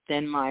different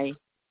than my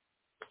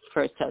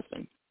first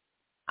husband.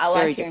 I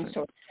like hearing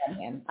stories about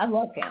him. I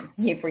love him.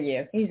 For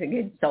you. He's a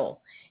good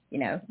soul. You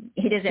know,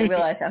 he doesn't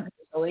realize how good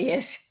soul he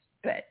is,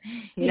 but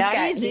he's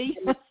not easy.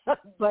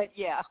 But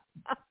yeah.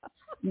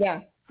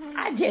 Yeah,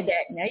 I did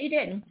that. No, you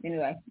didn't.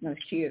 Anyway, it was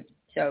cute.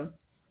 So,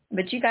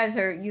 but you guys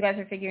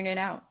are figuring it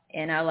out,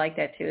 and I like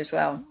that too as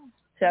well.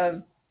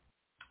 So,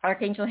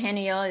 Archangel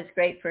Haniel is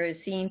great for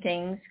seeing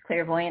things,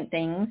 clairvoyant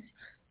things.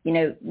 You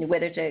know,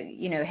 whether it's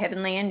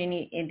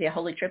Heavenland, in the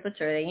Holy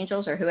Triplets or the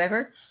angels or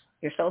whoever,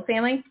 your soul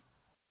family,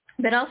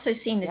 but also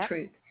seeing the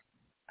truth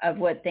of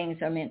what things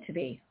are meant to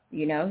be.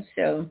 You know,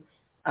 so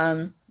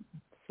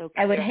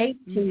I would hate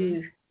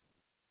to.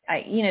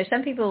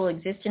 Some people will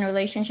exist in a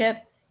relationship.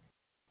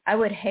 I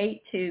would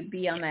hate to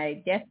be on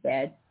my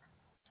deathbed,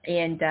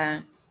 and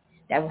that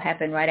will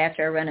happen right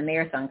after I run a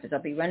marathon, because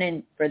I'll be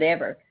running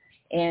forever.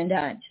 And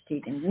just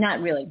teasing,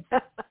 not really,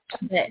 but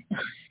right.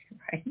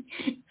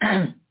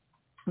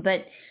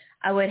 But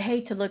I would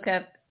hate to look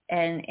up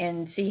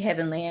and see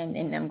Heavenland,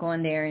 and I'm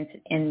going there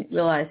and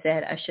realize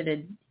that I should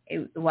have.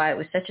 Why it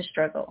was such a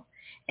struggle,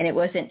 and it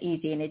wasn't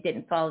easy, and it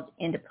didn't fall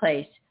into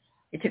place.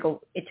 It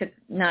took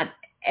not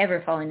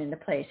ever falling into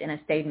place, and I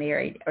stayed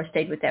married or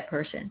stayed with that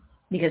person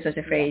because I was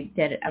afraid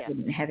that I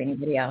wouldn't have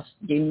anybody else.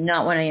 Do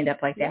not want to end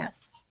up like that,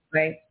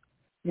 right?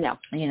 No,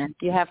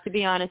 you have to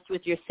be honest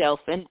with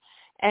yourself,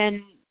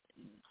 and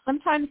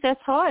sometimes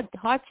that's hard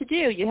to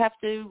do. You have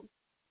to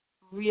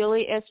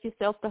really ask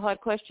yourself the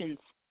hard questions.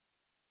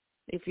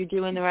 If you're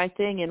doing the right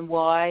thing, and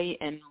why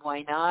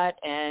not,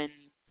 and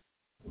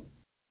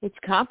it's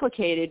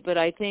complicated, but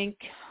I think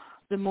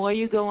the more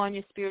you go on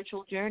your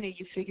spiritual journey,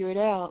 you figure it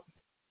out.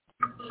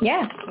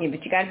 Yeah,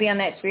 but you got to be on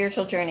that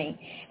spiritual journey.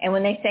 And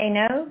when they say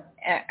no,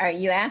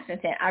 you ask them,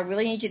 I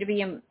really need you to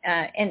be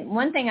and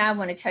one thing I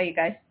want to tell you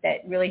guys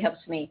that really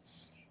helps me,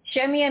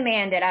 show me a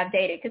man that I've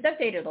dated, because I've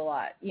dated a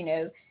lot,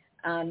 not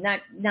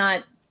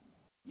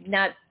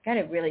got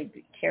to really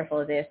be careful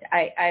of this.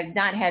 I've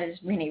not had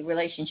as many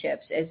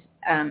relationships as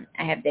I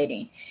have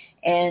dating.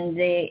 And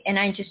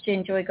I just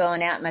enjoy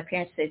going out. My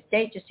parents said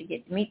date just to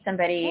get to meet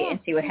somebody and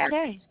see what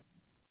happens.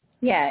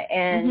 Yeah,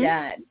 and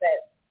but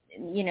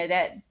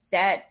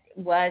that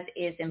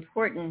is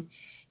important.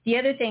 The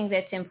other thing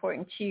that's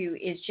important too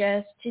is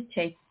just to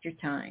take your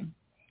time,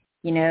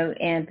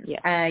 and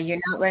you're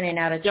not running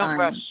out of time. Don't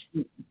rush.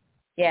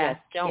 Yeah,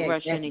 don't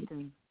rush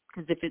anything,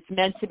 because if it's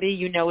meant to be,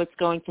 it's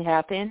going to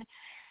happen.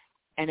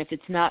 And if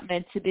it's not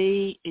meant to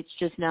be, it's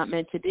just not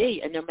meant to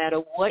be. And no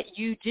matter what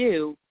you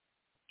do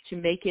to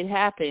make it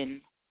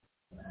happen,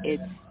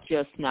 it's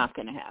just not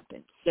going to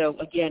happen. So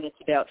again, it's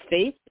about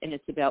faith, and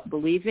it's about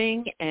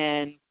believing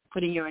and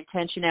putting your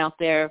intention out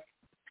there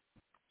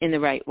in the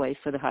right way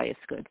for the highest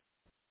good.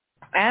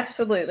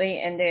 Absolutely.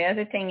 And the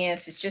other thing is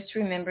just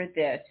remember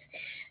this.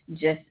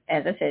 Just,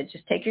 as I said,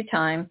 just take your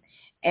time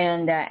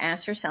and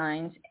ask for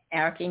signs.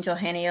 Archangel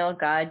Haniel,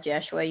 God,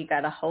 Joshua, you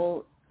got a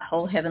whole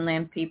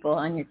Heavenland people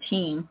on your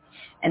team,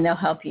 and they'll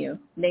help you.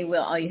 They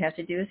will. All you have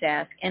to do is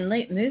ask and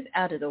move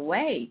out of the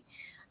way.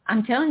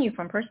 I'm telling you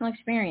from personal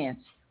experience,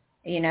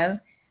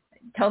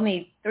 told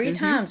me 3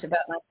 times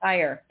about my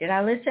fire. Did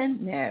I listen?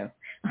 No.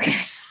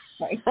 Okay.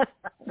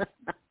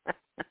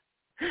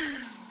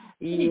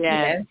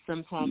 Yeah,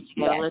 sometimes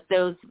you gotta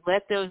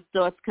let those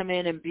thoughts come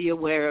in and be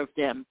aware of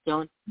them.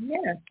 Don't.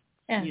 Yeah.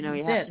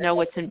 You have to know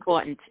what's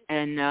important,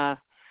 and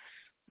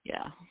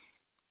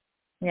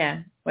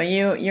Yeah. Well,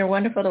 you're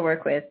wonderful to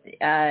work with.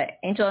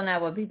 Angel and I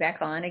will be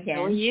back on again.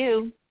 So are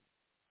you.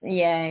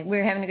 Yeah,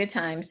 we're having a good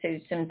time. So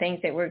some things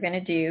that we're going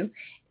to do.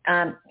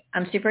 I'm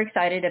super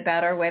excited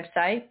about our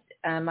website,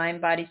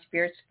 Mind, Body,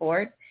 Spirit,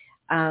 Sport.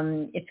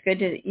 It's good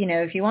to,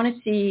 if you want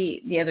to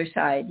see the other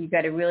side, you've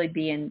got to really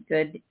be in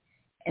good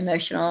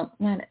emotional,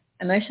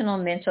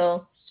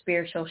 mental,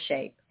 spiritual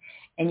shape.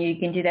 And you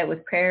can do that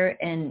with prayer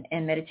and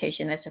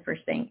meditation. That's the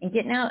first thing. And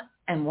getting out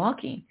and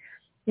walking.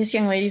 This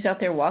young lady's out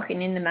there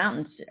walking in the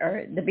mountains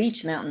or the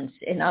beach mountains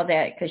and all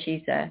that because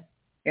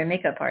you're a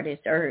makeup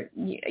artist or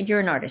you're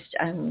an artist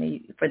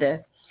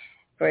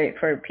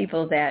for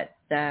people that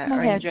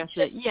are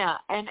hairdresser. Yeah,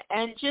 and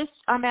just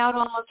I'm out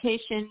on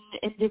location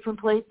in different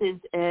places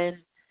and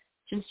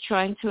just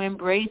trying to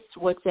embrace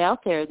what's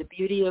out there, the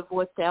beauty of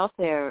what's out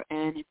there,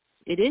 and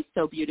it is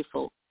so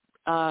beautiful.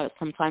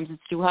 Sometimes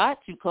it's too hot,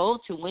 too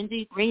cold, too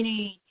windy,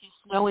 rainy, too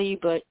snowy,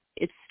 but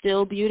it's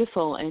still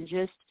beautiful. And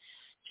just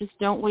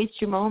don't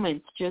waste your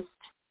moments. Just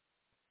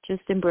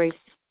embrace.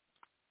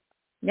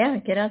 Yeah,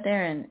 get out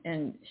there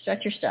and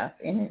stretch your stuff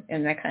and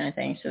that kind of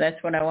thing. So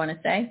that's what I want to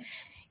say.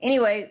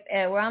 Anyway,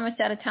 we're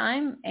almost out of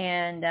time,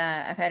 and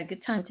I've had a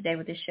good time today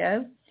with this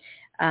show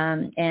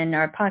and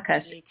our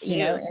podcast.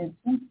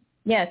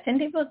 Send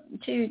people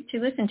to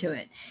listen to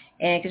it,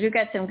 and because we've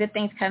got some good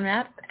things coming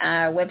up,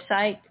 our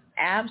website,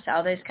 apps,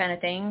 all those kind of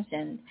things.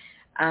 And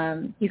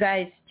you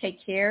guys take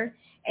care.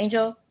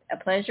 Angel, a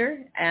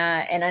pleasure.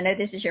 And I know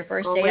this is your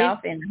first day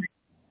off, and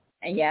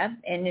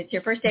it's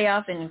your first day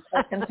off in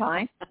quite some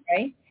time,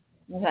 right?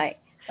 Right.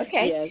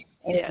 Okay.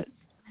 Yes.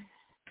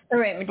 All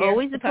right, my dear.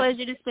 Always a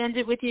pleasure to spend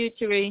it with you,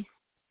 Therese,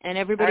 and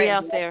everybody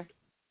out there.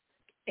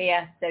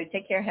 Yeah, so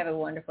take care. Have a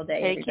wonderful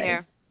day, Take everybody.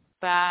 care.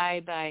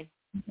 Bye. Bye.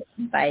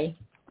 Bye.